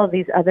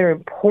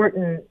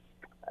important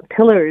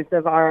pillars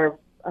of our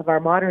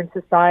modern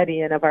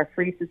society and of our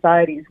free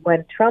societies,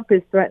 when Trump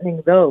is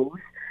threatening those,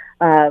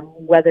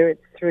 whether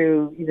it's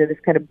through this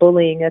kind of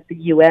bullying at the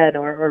UN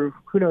or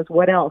who knows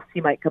what else he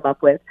might come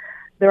up with,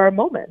 there are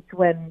moments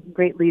when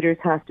great leaders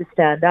have to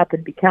stand up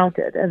and be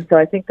counted. And so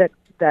I think that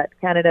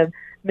Canada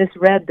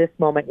misread this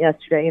moment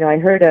yesterday. I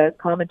heard a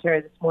commentary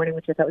this morning,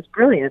 which I thought was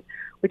brilliant,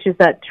 which is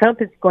that Trump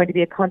is going to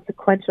be a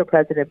consequential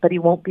president, but he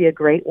won't be a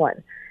great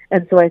one.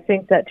 And so I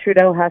think that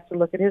Trudeau has to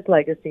look at his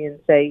legacy and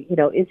say,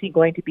 is he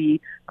going to be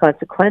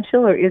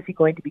consequential or is he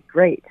going to be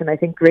great? And I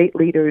think great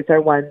leaders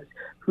are ones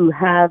who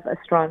have a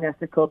strong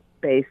ethical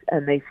base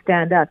and they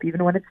stand up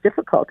even when it's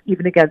difficult,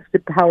 even against a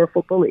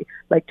powerful bully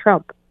like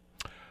Trump.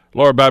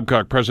 Laura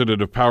Babcock,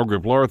 president of Power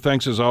Group. Laura,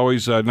 thanks as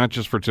always, not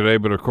just for today,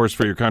 but of course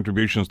for your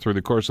contributions through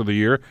the course of the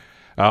year.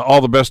 All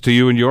the best to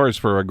you and yours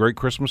for a great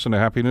Christmas and a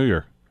Happy New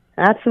Year.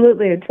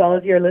 Absolutely, and to all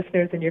of your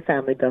listeners and your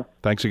family, Bill.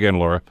 Thanks again,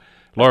 Laura.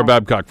 Laura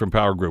Babcock from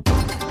Power Group.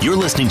 You're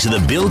listening to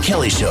The Bill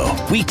Kelly Show,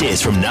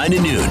 weekdays from 9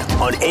 to noon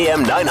on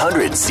AM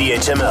 900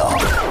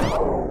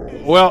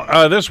 CHML.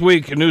 Well, this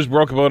week, news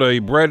broke about a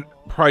bread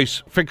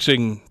price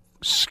fixing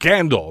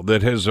scandal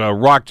that has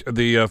rocked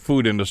the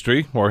food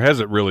industry, or has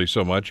it really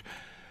so much?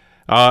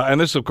 And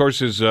this, of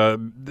course, is a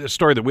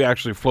story that we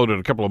actually floated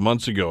a couple of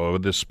months ago.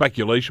 The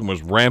speculation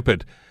was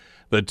rampant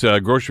that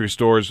grocery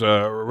stores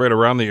right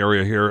around the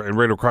area here and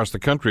right across the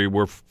country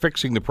were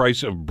fixing the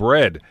price of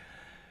bread.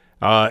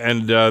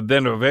 And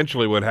then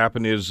eventually what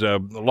happened is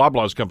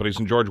Loblaws companies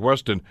and George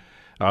Weston,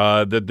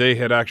 that they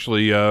had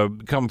actually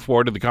come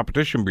forward to the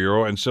Competition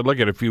Bureau and said, look,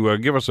 if you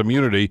give us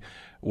immunity,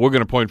 we're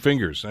going to point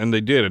fingers. And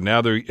they did. And now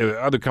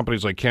other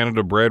companies like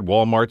Canada Bread,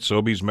 Walmart,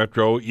 Sobeys,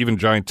 Metro, even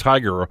Giant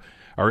Tiger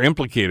are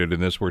implicated in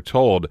this, we're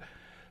told.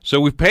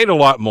 So we've paid a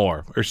lot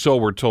more, or so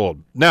we're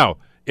told. Now,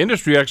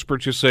 industry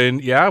experts are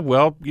saying, yeah,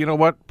 well, you know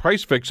what?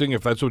 Price fixing,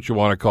 if that's what you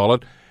want to call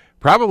it,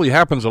 probably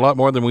happens a lot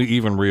more than we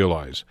even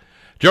realize.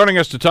 Joining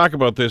us to talk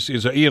about this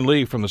is Ian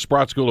Lee from the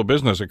Sprott School of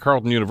Business at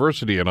Carleton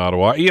University in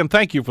Ottawa. Ian,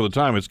 thank you for the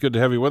time. It's good to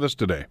have you with us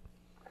today.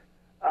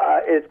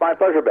 It's my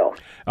pleasure, Bill.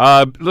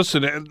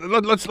 Listen,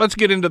 let's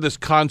get into this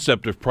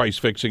concept of price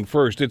fixing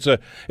first. It's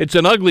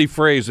an ugly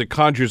phrase that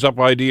conjures up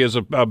ideas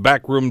of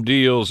backroom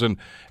deals and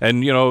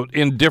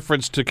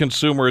indifference to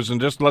consumers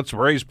and just let's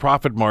raise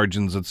profit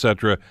margins,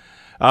 etc.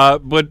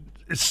 But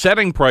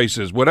setting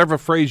prices, whatever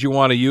phrase you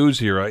want to use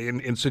here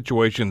in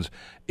situations,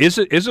 is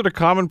it a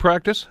common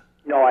practice?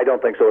 No, I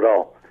don't think so at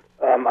all.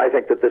 I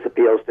think that this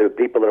appeals to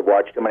people that have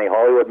watched too many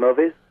Hollywood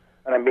movies,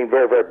 and I'm being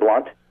very, very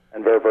blunt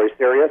and very, very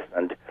serious.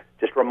 And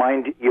just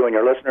remind you and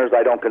your listeners,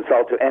 I don't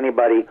consult to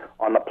anybody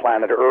on the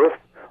planet Earth.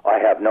 I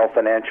have no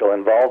financial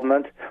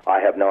involvement. I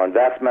have no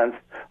investments.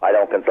 I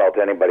don't consult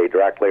to anybody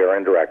directly or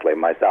indirectly.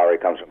 My salary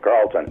comes from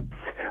Carleton.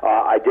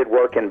 I did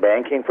work in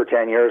banking for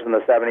 10 years in the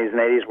 70s and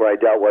 80s where I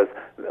dealt with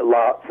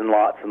lots and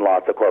lots and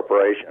lots of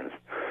corporations.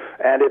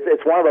 And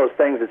it's one of those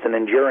things, it's an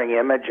enduring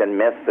image and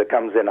myth that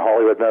comes in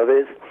Hollywood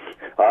movies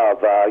of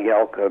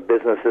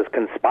businesses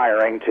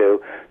conspiring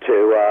to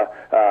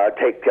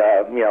take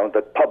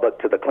the public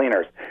to the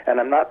cleaners.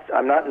 And I'm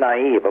not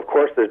naive. Of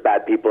course, there's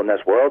bad people in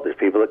this world. There's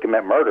people that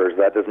commit murders.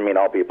 That doesn't mean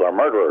all people are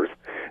murderers,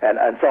 and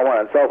so on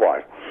and so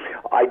forth.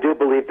 I do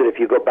believe that if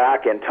you go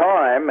back in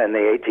time in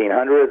the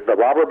 1800s, the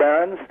robber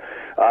barons,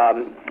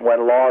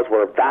 when laws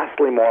were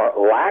vastly more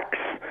lax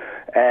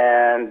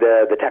and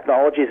the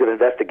technologies of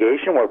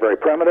investigation were very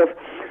primitive,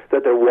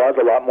 that there was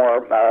a lot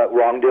more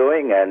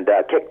wrongdoing and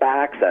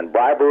kickbacks and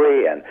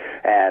bribery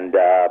and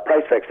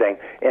price fixing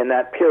in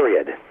that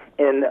period.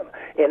 In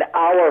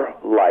our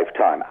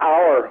lifetime,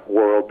 our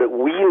world that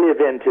we live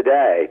in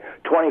today,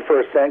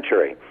 21st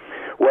century,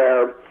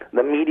 where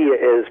the media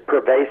is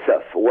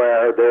pervasive,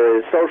 where there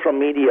is social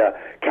media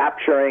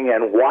capturing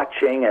and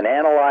watching and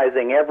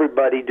analyzing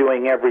everybody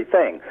doing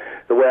everything.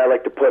 The way I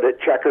like to put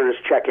it, checkers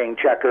checking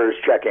checkers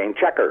checking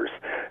checkers.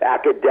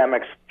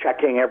 Academics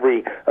checking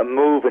every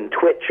move and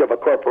twitch of a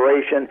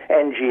corporation,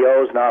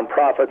 NGOs,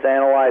 nonprofits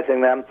analyzing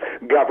them,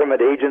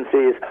 government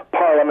agencies,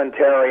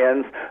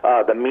 parliamentarians,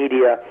 the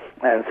media,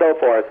 and so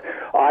forth.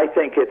 I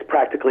think it's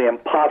practically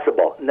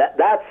impossible.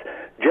 That's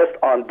just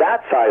on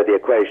that side of the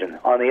equation.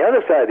 On the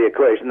other side of the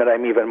equation that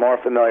I'm even more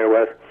familiar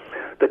with,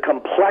 the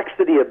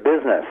complexity of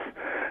business.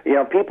 You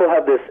know, people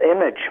have this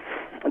image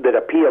that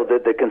appeal,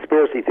 that the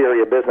conspiracy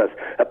theory of business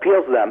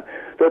appeals to them,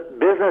 that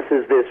business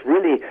is this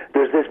really,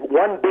 there's this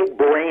one big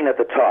brain at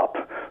the top,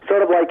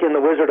 sort of like in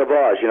The Wizard of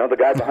Oz, you know, the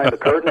guy behind the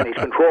curtain and he's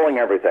controlling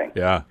everything.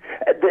 Yeah.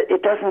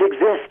 It doesn't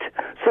exist.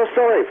 So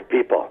sorry for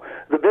people.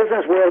 The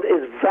business world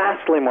is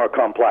vastly more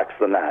complex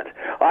than that.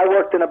 I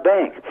worked in a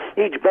bank.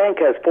 Each bank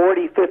has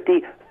 40,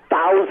 50,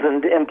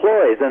 1,000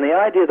 employees, and the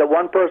idea that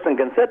one person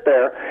can sit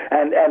there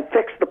and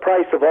fix the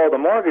price of all the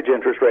mortgage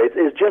interest rates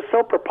is just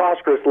so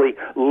preposterously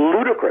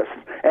ludicrous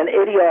and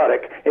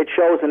idiotic. It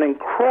shows an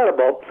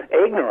incredible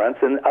ignorance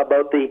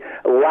about the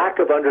lack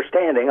of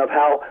understanding of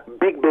how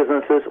big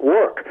businesses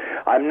work.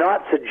 I'm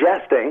not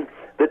suggesting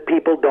that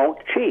people don't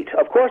cheat.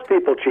 Of course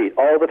people cheat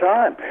all the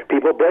time.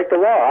 People break the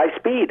law. I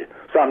speed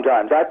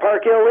sometimes. I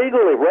park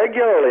illegally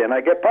regularly, and I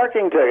get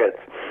parking tickets.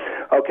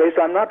 Okay,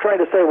 so I'm not trying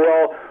to say we're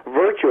all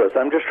virtuous.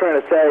 I'm just trying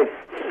to say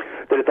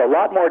that it's a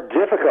lot more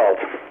difficult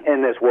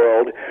in this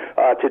world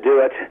to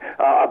do it.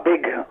 A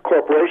big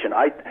corporation.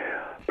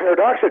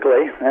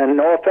 Paradoxically, and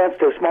no offense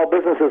to small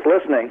businesses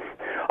listening,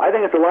 I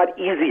think it's a lot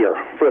easier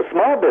for a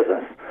small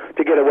business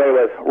to get away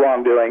with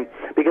wrongdoing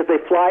because they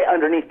fly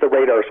underneath the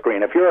radar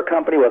screen. If you're a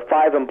company with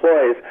 5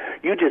 employees,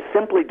 you just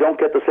simply don't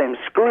get the same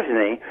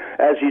scrutiny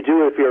as you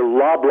do if you're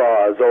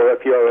Loblaws or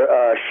if you're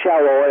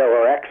Shell Oil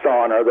or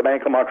Exxon or the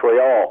Bank of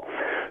Montreal.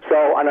 So,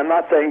 and I'm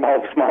not saying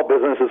all small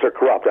businesses are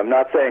corrupt. I'm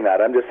not saying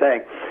that. I'm just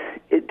saying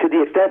to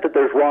the extent that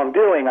there's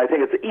wrongdoing, I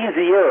think it's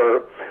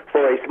easier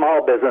for a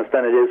small business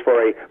than it is for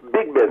a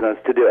big business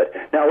to do it.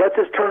 Now, let's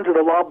just turn to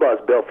the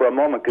Loblaws bill for a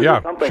moment because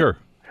it's something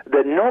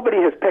that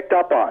nobody has picked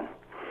up on.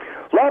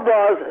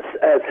 Loblaws,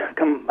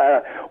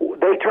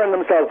 they turned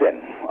themselves in.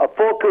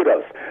 Full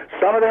kudos.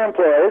 Some of their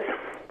employees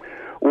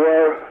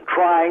were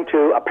trying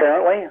to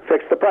apparently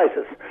fix the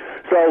prices.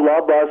 So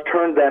Loblaws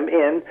turned them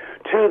in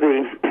to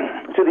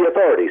the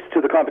authorities,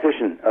 to the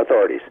competition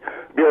authorities,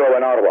 Bureau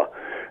in Ottawa.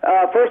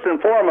 First and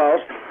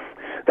foremost,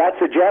 that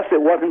suggests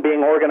it wasn't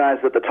being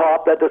organized at the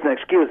top. That doesn't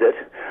excuse it,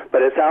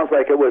 but it sounds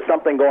like it was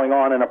something going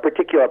on in a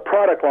particular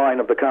product line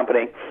of the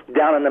company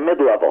down in the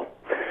mid-level.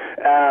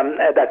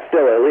 That's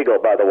still illegal,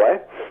 by the way,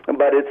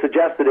 but it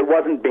suggests that it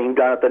wasn't being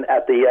done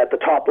at the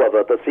top level,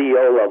 at the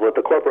CEO level, at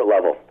the corporate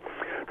level.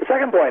 The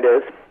second point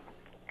is,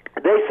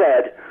 they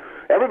said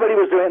Everybody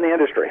was doing it in the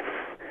industry.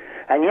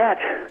 And yet,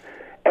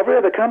 every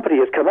other company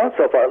has come out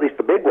so far, at least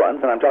the big ones,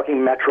 and I'm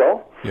talking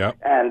Metro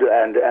and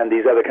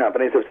these other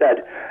companies have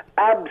said,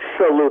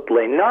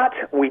 absolutely not,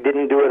 we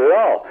didn't do it at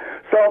all.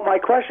 So my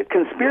question,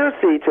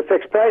 conspiracy to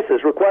fix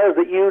prices requires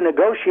that you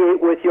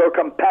negotiate with your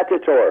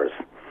competitors.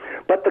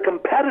 But the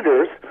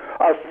competitors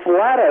are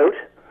flat out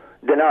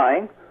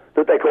denying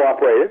that they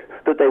cooperated,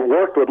 that they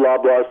worked with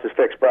Loblaws to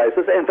fix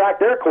prices. In fact,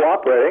 they're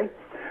cooperating,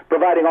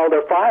 providing all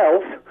their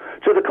files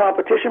to the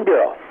Competition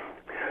Bureau.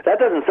 That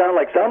doesn't sound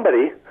like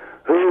somebody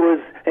who was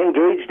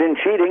engaged in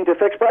cheating to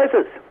fix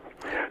prices.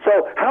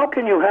 So how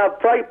can you have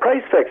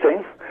price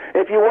fixing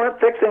if you weren't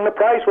fixing the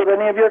price with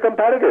any of your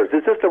competitors?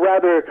 It's just a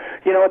rather,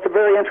 it's a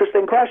very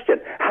interesting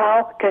question.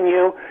 How can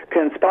you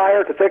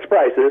conspire to fix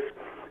prices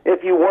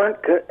if you weren't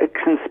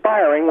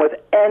conspiring with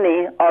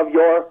any of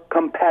your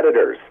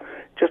competitors?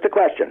 Just a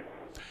question.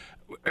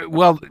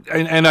 Well,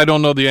 and I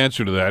don't know the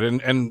answer to that.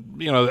 And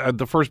at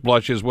the first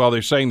blush is, well,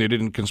 they're saying they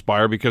didn't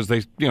conspire because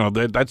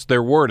that's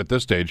their word at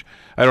this stage.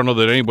 I don't know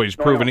that anybody's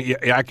proven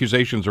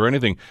accusations or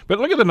anything. But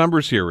look at the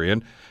numbers here,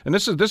 Ian. And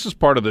this is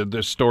part of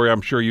the story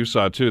I'm sure you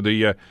saw too.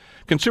 The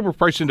Consumer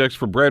Price Index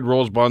for bread,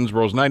 rolls, buns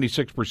rose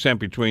 96%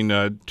 between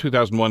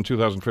 2001 and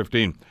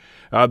 2015.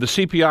 The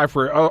CPI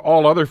for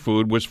all other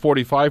food was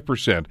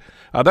 45%.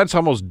 That's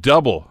almost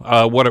double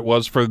what it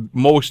was for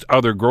most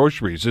other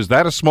groceries. Is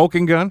that a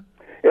smoking gun?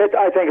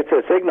 I think it's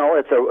a signal.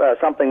 It's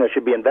something that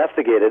should be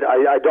investigated.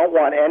 I don't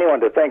want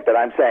anyone to think that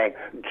I'm saying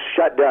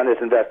shut down this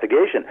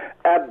investigation.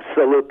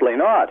 Absolutely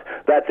not.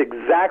 That's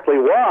exactly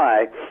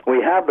why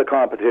we have the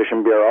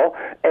Competition Bureau,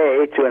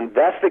 A, to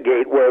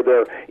investigate where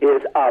there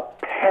is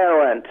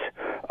apparent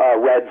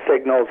red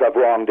signals of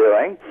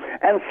wrongdoing,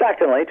 and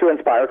secondly, to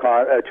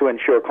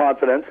ensure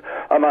confidence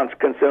amongst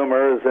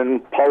consumers and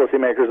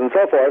policymakers and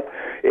so forth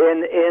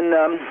in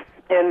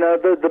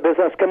the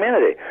business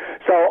community.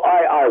 So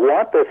I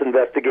want this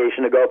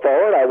investigation to go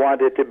forward. I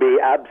want it to be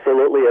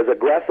absolutely as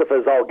aggressive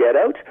as all get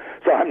out.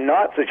 So I'm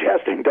not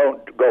suggesting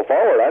don't go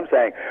forward. I'm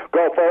saying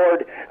go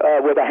forward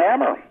with a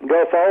hammer.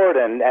 Go forward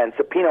and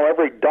subpoena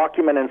every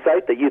document in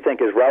sight that you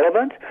think is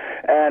relevant.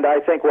 And I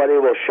think what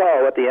it will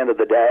show at the end of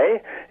the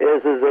day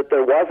is that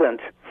there wasn't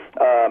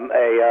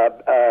a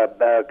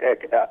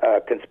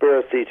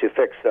conspiracy to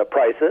fix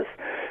prices.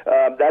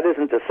 That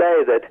isn't to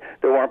say that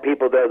there weren't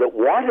people there that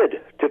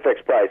wanted to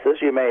fix prices.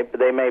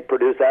 They may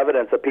produce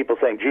evidence of people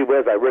saying, gee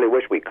whiz, I really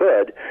wish we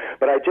could.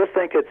 But I just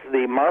think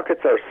the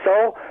markets are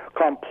so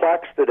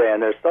complex today,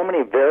 and there's so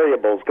many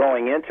variables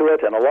going into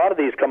it, and a lot of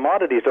these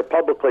commodities are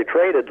publicly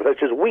traded,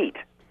 such as wheat.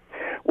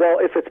 Well,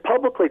 if it's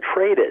publicly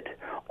traded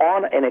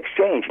on an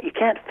exchange, you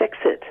can't fix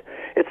it.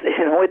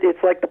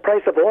 It's like the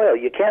price of oil.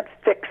 You can't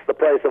fix the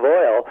price of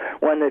oil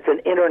when it's an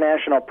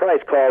international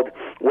price called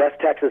West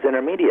Texas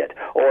Intermediate,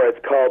 or it's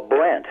called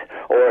Brent,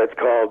 or it's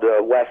called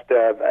West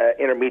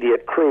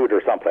Intermediate Crude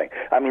or something.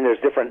 I mean, there's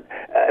different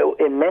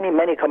in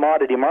many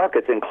commodity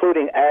markets,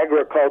 including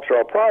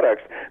agricultural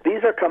products.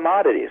 These are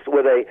commodities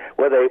with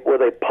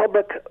a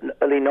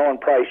publicly known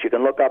price you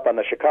can look up on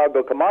the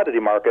Chicago commodity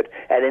market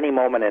at any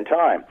moment in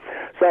time.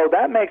 So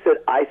that makes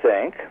it, I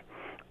think,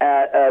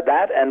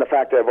 that and the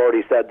fact that I've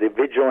already said the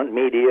vigilant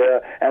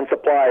media and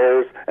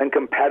suppliers and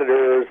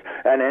competitors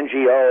and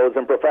NGOs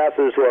and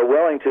professors who are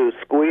willing to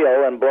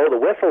squeal and blow the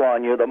whistle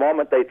on you the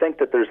moment they think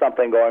that there's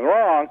something going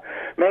wrong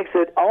makes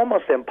it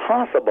almost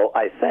impossible,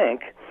 I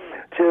think,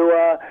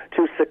 to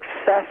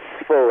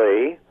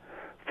successfully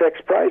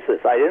fix prices.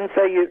 I didn't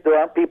say there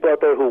aren't people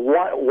out there who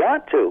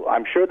want to.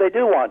 I'm sure they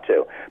do want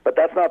to, but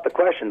that's not the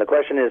question. The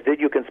question is,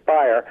 did you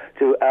conspire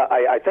to,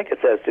 I think it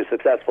says, to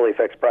successfully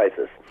fix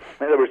prices?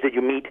 In other words, did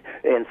you meet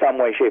in some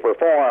way, shape, or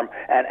form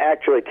and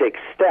actually take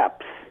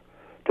steps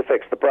to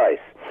fix the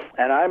price?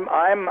 And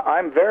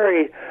I'm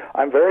very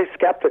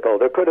skeptical.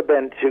 There could have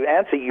been, to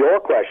answer your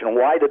question,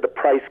 why did the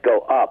price go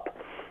up?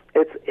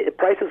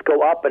 Prices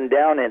go up and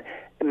down in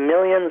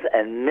millions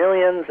and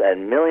millions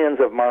and millions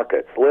of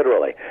markets,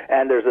 literally.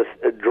 And there's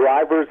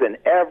drivers in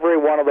every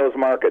one of those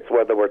markets,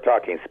 whether we're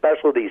talking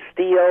specialty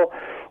steel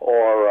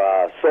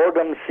or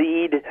sorghum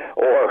seed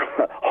or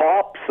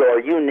hops or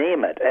you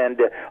name it. And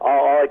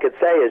all I could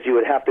say is you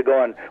would have to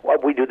go and,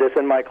 we do this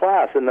in my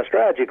class, in the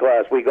strategy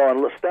class. We go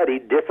and study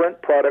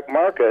different product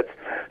markets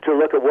to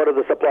look at what are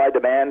the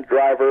supply-demand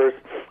drivers.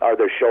 Are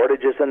there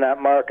shortages in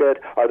that market?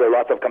 Are there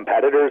lots of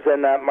competitors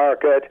in that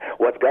market?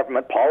 What's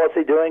government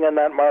policy doing in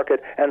that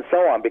market? And so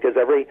on, because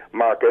every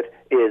market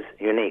is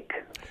unique.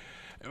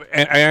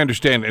 And I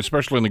understand,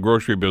 especially in the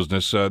grocery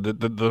business,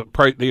 the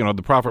price,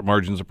 the profit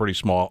margins are pretty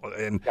small,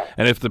 and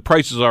if the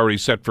price is already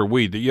set for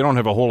wheat, you don't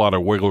have a whole lot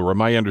of wiggle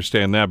room. I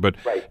understand that, but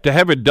to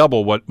have it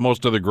double what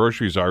most other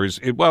groceries are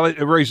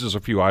it raises a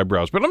few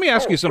eyebrows. But let me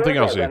ask you something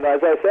else. And as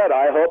I said,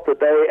 I hope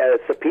that they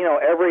subpoena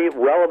every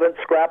relevant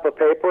scrap of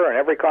paper and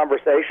every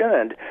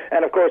conversation,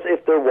 and of course,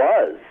 if there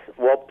was,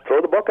 well,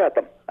 throw the book at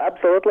them.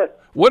 Absolutely.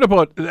 What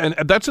about, and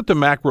that's at the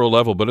macro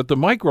level, but at the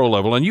micro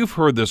level, and you've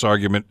heard this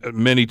argument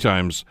many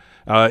times,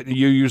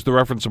 you used the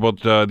reference about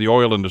the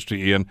oil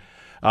industry, Ian.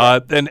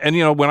 And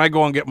you know, when I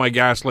go and get my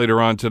gas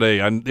later on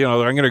today, I'm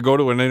going to go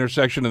to an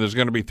intersection, and there's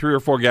going to be 3 or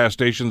 4 gas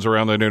stations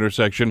around that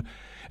intersection,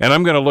 and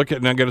I'm going to look at it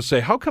and I'm going to say,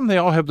 how come they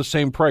all have the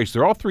same price?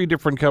 They're all 4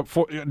 different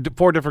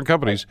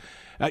companies.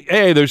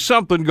 Hey, there's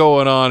something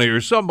going on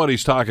here.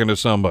 Somebody's talking to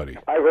somebody.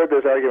 I've heard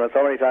this argument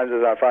so many times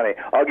it's not funny.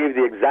 I'll give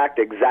you the exact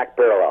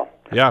parallel.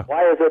 Yeah.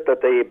 Why is it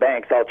that the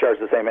banks all charge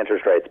the same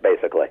interest rates,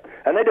 basically?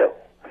 And they do.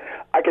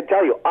 I can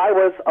tell you, I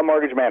was a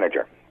mortgage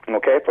manager,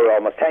 for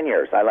almost 10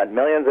 years. I lent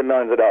millions and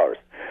millions of dollars.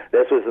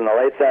 This was in the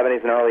late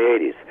 70s and early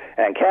 80s.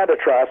 And Canada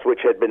Trust, which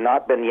had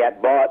not been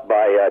yet bought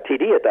by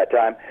TD at that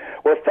time,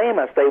 were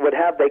famous.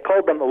 They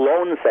called them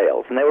loan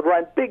sales, and they would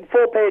run big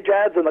full-page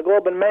ads in the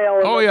Globe and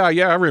Mail. Oh, yeah,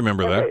 I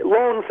remember that.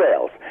 Loan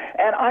sales.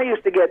 And I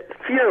used to get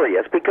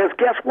furious because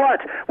guess what?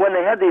 When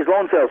they had these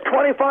loan sales,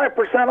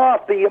 25%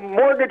 off the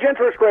mortgage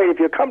interest rate if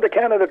you come to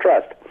Canada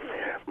Trust.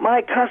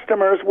 My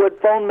customers would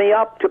phone me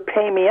up to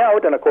pay me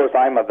out, and of course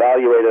I'm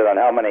evaluated on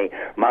how many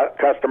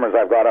customers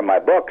I've got on my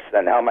books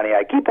and how many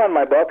I keep on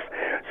my books.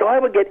 So I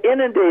would get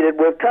inundated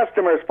with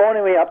customers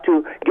phoning me up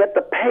to get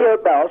the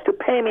payout balance to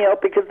pay me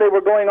out because they were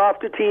going off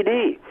to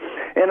TD.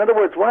 In other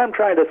words, what I'm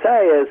trying to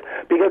say is,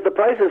 because the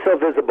price is so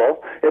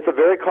visible, it's a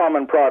very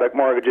common product,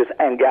 mortgages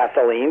and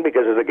gasoline,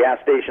 because there's a gas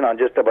station on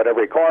just about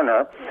every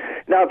corner.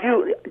 Now, if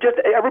you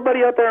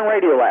everybody out there in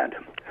Radioland,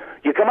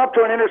 you come up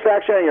to an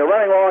intersection and you're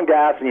running low on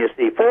gas and you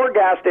see 4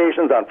 gas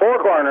stations on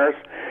 4 corners,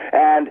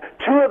 and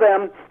 2 of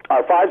them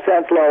are 5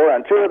 cents lower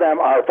and 2 of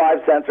them are 5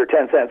 cents or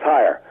 10 cents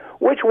higher.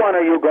 Which one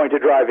are you going to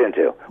drive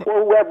into?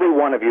 Well, every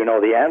one of you know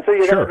the answer.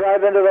 You're going to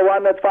drive into the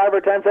one that's 5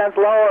 or 10 cents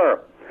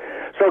lower.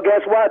 So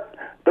guess what?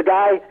 The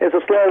guy is a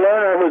slow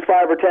learner who's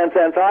 5 or 10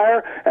 cents higher,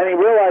 and he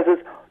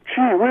realizes,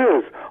 gee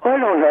whiz, I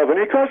don't have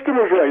any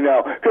customers right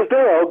now because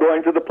they're all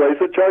going to the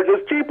place that charges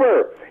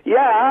cheaper.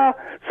 Yeah,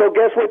 so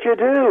guess what you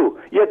do?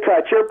 You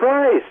cut your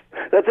price.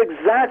 That's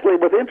exactly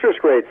with interest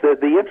rates.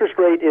 The interest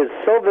rate is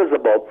so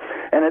visible,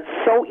 and it's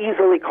so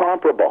easily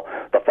comparable.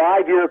 The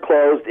 5-year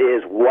closed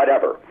is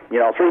whatever,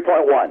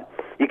 3.1.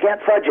 You can't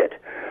fudge it.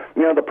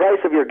 The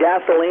price of your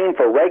gasoline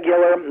for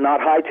regular,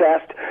 not high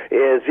test,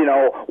 is,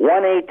 $1.18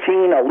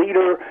 a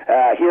liter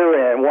here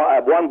in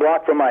one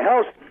block from my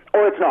house,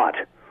 or it's not.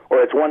 Or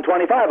it's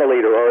 $1.25 a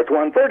liter, or it's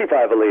 $1.35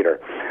 a liter.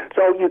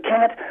 So you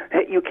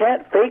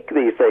can't fake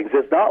these things.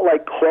 It's not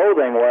like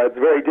clothing where it's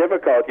very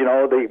difficult.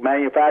 The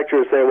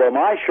manufacturers say, well,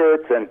 my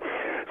shirts and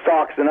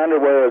socks and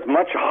underwear is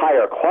much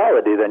higher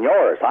quality than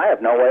yours. I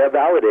have no way of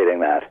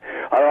validating that.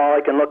 All I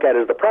can look at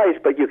is the price,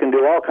 but you can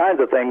do all kinds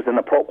of things in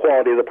the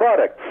quality of the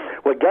product.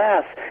 With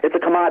gas, it's a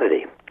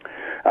commodity.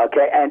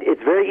 Okay, and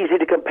it's very easy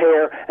to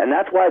compare, and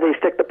that's why they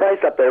stick the price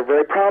up there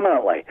very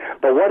prominently.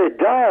 But what it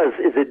does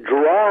is it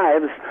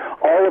drives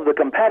all of the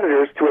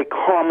competitors to a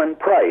common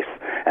price,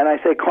 and I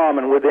say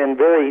common within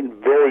very,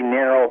 very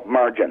narrow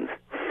margins.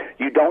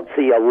 You don't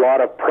see a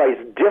lot of price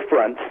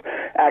difference,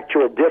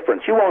 actual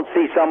difference. You won't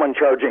see someone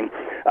charging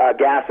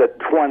gas at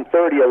 $1.30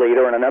 a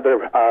liter and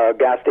another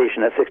gas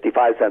station at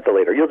 65 cents a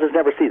liter. You'll just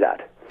never see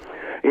that.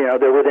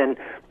 They're within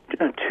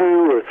 2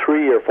 or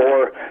 3 or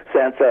 4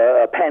 cents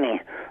a penny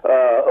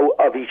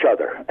of each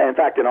other. And in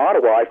fact, in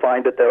Ottawa, I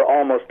find that they're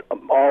almost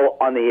all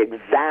on the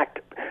exact,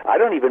 I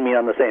don't even mean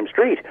on the same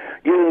street.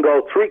 You can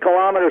go 3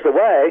 kilometers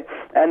away,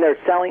 and they're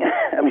selling,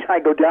 I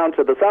go down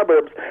to the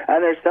suburbs,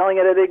 and they're selling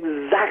it at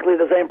exactly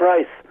the same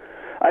price.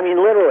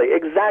 Literally,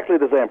 exactly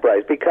the same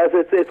price, because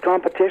it's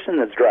competition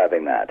that's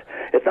driving that.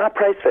 It's not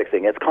price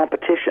fixing, it's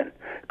competition.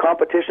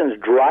 Competition is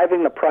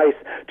driving the price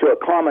to a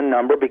common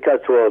number, because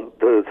to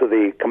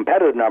the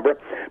competitive number,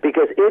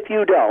 because if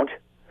you don't,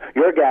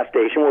 your gas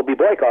station will be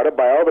boycotted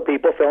by all the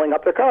people filling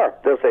up their car.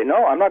 They'll say,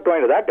 no, I'm not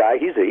going to that guy.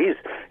 He's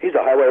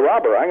a highway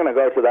robber. I'm going to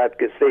go to that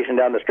station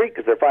down the street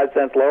because they're 5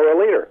 cents lower a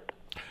liter.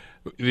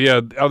 The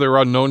other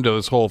unknown to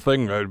this whole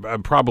thing,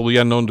 probably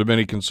unknown to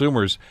many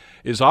consumers,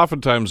 is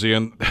oftentimes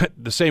the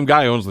same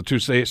guy owns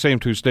the same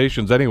 2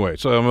 stations anyway,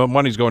 so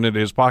money's going into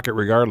his pocket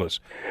regardless.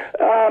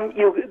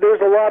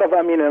 There's a lot of,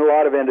 in a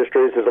lot of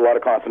industries, there's a lot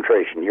of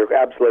concentration. You're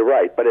absolutely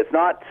right, but it's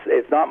not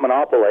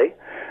monopoly.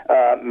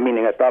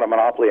 Meaning it's not a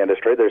monopoly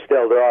industry. There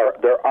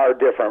are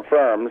different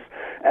firms,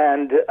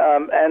 and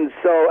I'm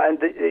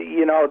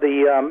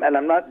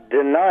not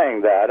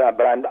denying that,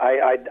 but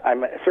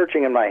I'm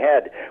searching in my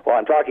head while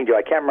I'm talking to you.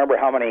 I can't remember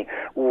how many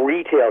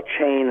retail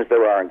chains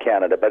there are in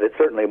Canada, but it's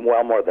certainly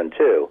well more than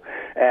 2,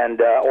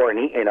 and or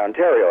in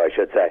Ontario, I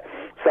should say.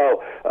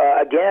 So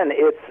again,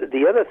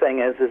 the other thing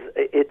is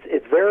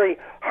it's very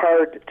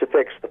hard to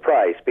fix the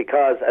price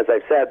because, as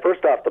I've said,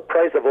 first off, the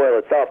price of oil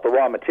itself, the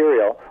raw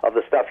material of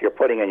the stuff you're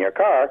putting in your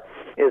car,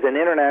 is an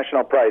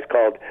international price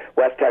called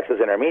West Texas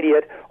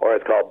Intermediate, or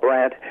it's called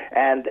Brent,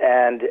 and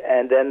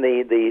then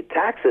the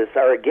taxes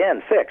are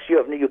again fixed.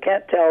 You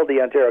can't tell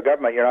the Ontario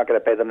government you're not going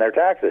to pay them their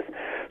taxes.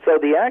 So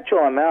the actual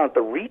amount,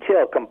 the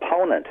retail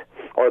component,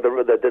 or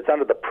that's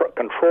under the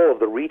control of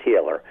the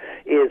retailer,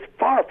 is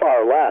far,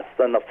 far less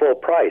than the full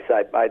price.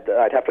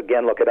 I'd have to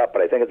again look it up,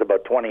 but I think it's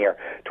about 20 or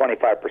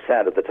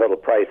 25% of the total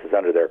price is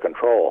under their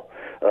control.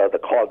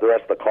 the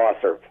rest of the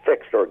costs are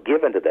fixed or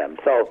given to them.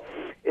 So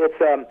it's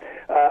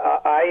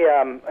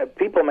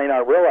people may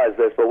not realize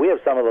this, but we have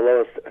some of the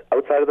lowest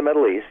outside of the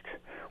Middle East.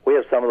 We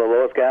have some of the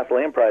lowest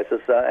gasoline prices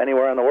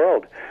anywhere in the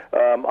world.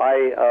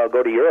 I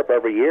go to Europe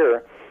every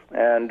year,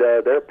 and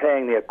they're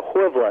paying the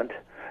equivalent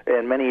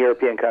in many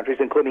European countries,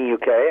 including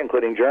UK,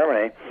 including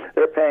Germany.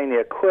 They're paying the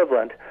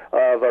equivalent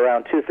of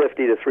around $2.50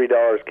 to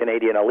 $3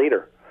 Canadian a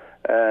liter.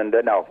 And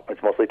now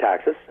it's mostly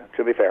taxes,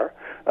 to be fair,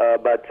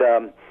 but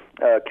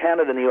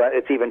Canada and the U.S.,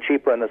 it's even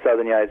cheaper in the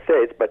southern United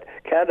States, but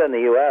Canada and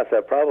the U.S.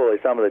 have probably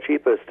some of the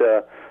cheapest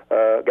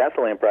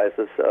gasoline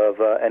prices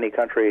of any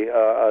country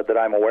that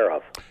I'm aware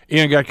of.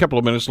 Ian, got a couple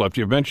of minutes left.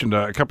 You've mentioned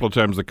a couple of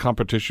times the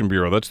Competition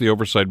Bureau. That's the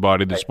oversight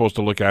body that's supposed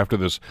to look after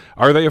this.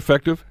 Are they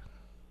effective?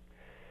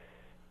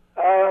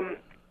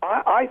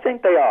 I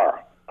think they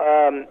are.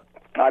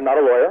 I'm not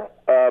a lawyer,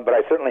 but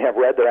I certainly have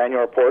read their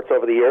annual reports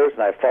over the years,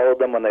 and I've followed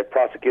them when they've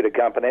prosecuted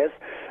companies.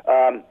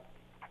 What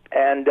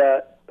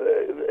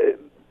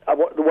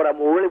I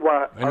really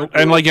want to...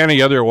 And like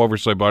any other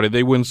oversight body,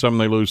 they win some,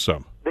 they lose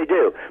some. They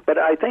do. But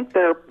I think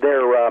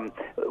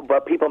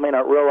what people may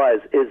not realize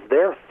is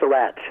their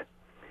threat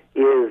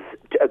is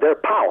their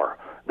power.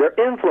 Their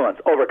influence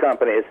over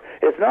companies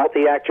is not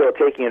the actual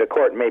taking you to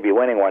court and maybe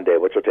winning one day,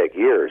 which will take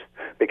years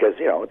because,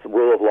 it's the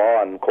rule of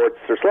law and courts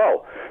are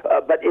slow.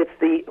 But it's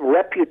the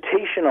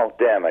reputational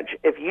damage.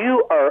 If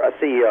you are a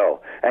CEO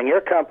and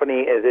your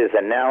company is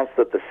announced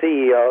that the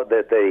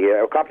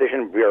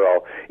Competition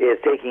Bureau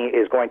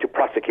is going to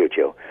prosecute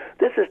you,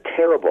 this is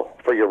terrible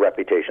for your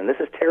reputation. This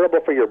is terrible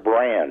for your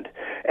brand.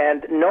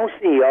 And no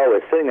CEO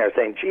is sitting there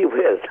saying, gee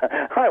whiz,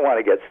 I want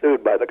to get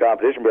sued by the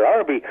Competition Bureau. I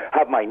want to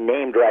have my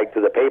name dragged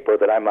to the paper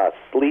that I'm a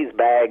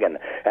sleazebag and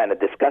a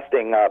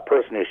disgusting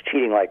person who's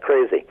cheating like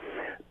crazy.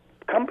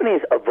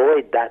 Companies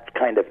avoid that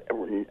kind of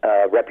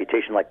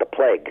reputation like the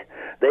plague.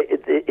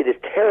 It is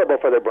terrible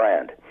for their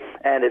brand,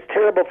 and it's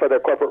terrible for their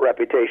corporate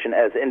reputation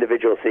as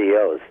individual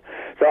CEOs.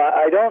 So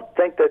I don't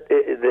think that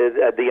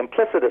the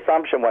implicit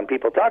assumption when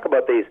people talk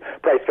about these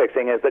price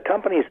fixing is that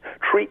companies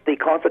treat the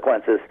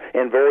consequences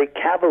in very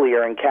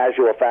cavalier and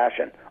casual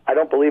fashion. I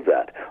don't believe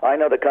that. I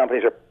know that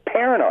companies are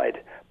paranoid,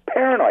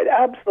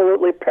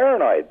 absolutely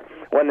paranoid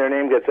when their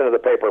name gets into the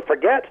paper.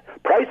 Forget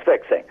price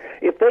fixing.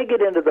 If they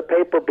get into the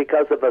paper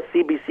because of a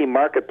CBC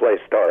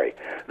Marketplace story,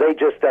 they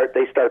start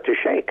to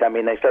shake.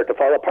 They start to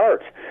fall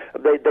apart.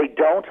 They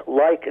don't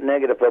like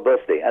negative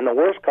publicity. And the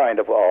worst kind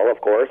of all,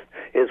 of course,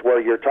 is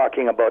where you're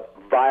talking about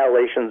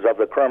violations of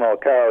the criminal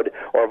code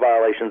or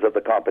violations of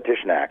the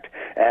Competition Act.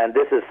 And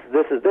this is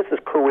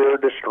career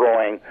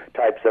destroying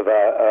types of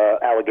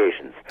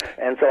allegations.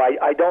 And so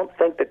I don't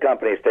think that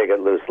companies take it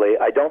loosely.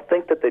 I don't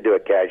think that they do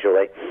it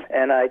casually.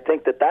 And I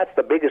think that that's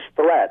the biggest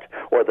threat,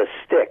 or the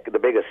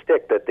biggest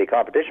stick that the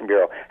Competition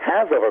Bureau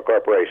has over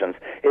corporations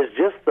is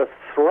just the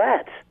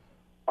threat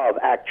of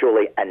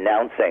actually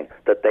announcing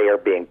that they are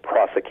being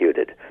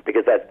prosecuted,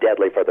 because that's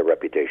deadly for their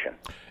reputation.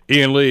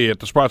 Ian Lee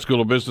at the Sprott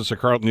School of Business at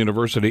Carleton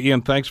University.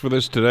 Ian, thanks for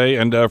this today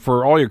and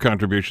for all your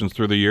contributions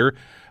through the year.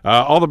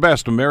 All the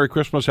best. Merry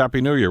Christmas. Happy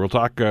New Year. We'll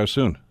talk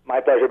soon. My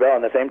pleasure, Bill,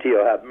 and the same to you.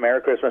 Have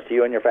Merry Christmas to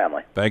you and your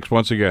family. Thanks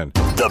once again.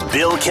 The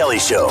Bill Kelly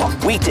Show,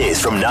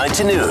 weekdays from 9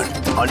 to noon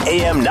on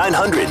AM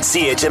 900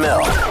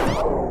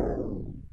 CHML.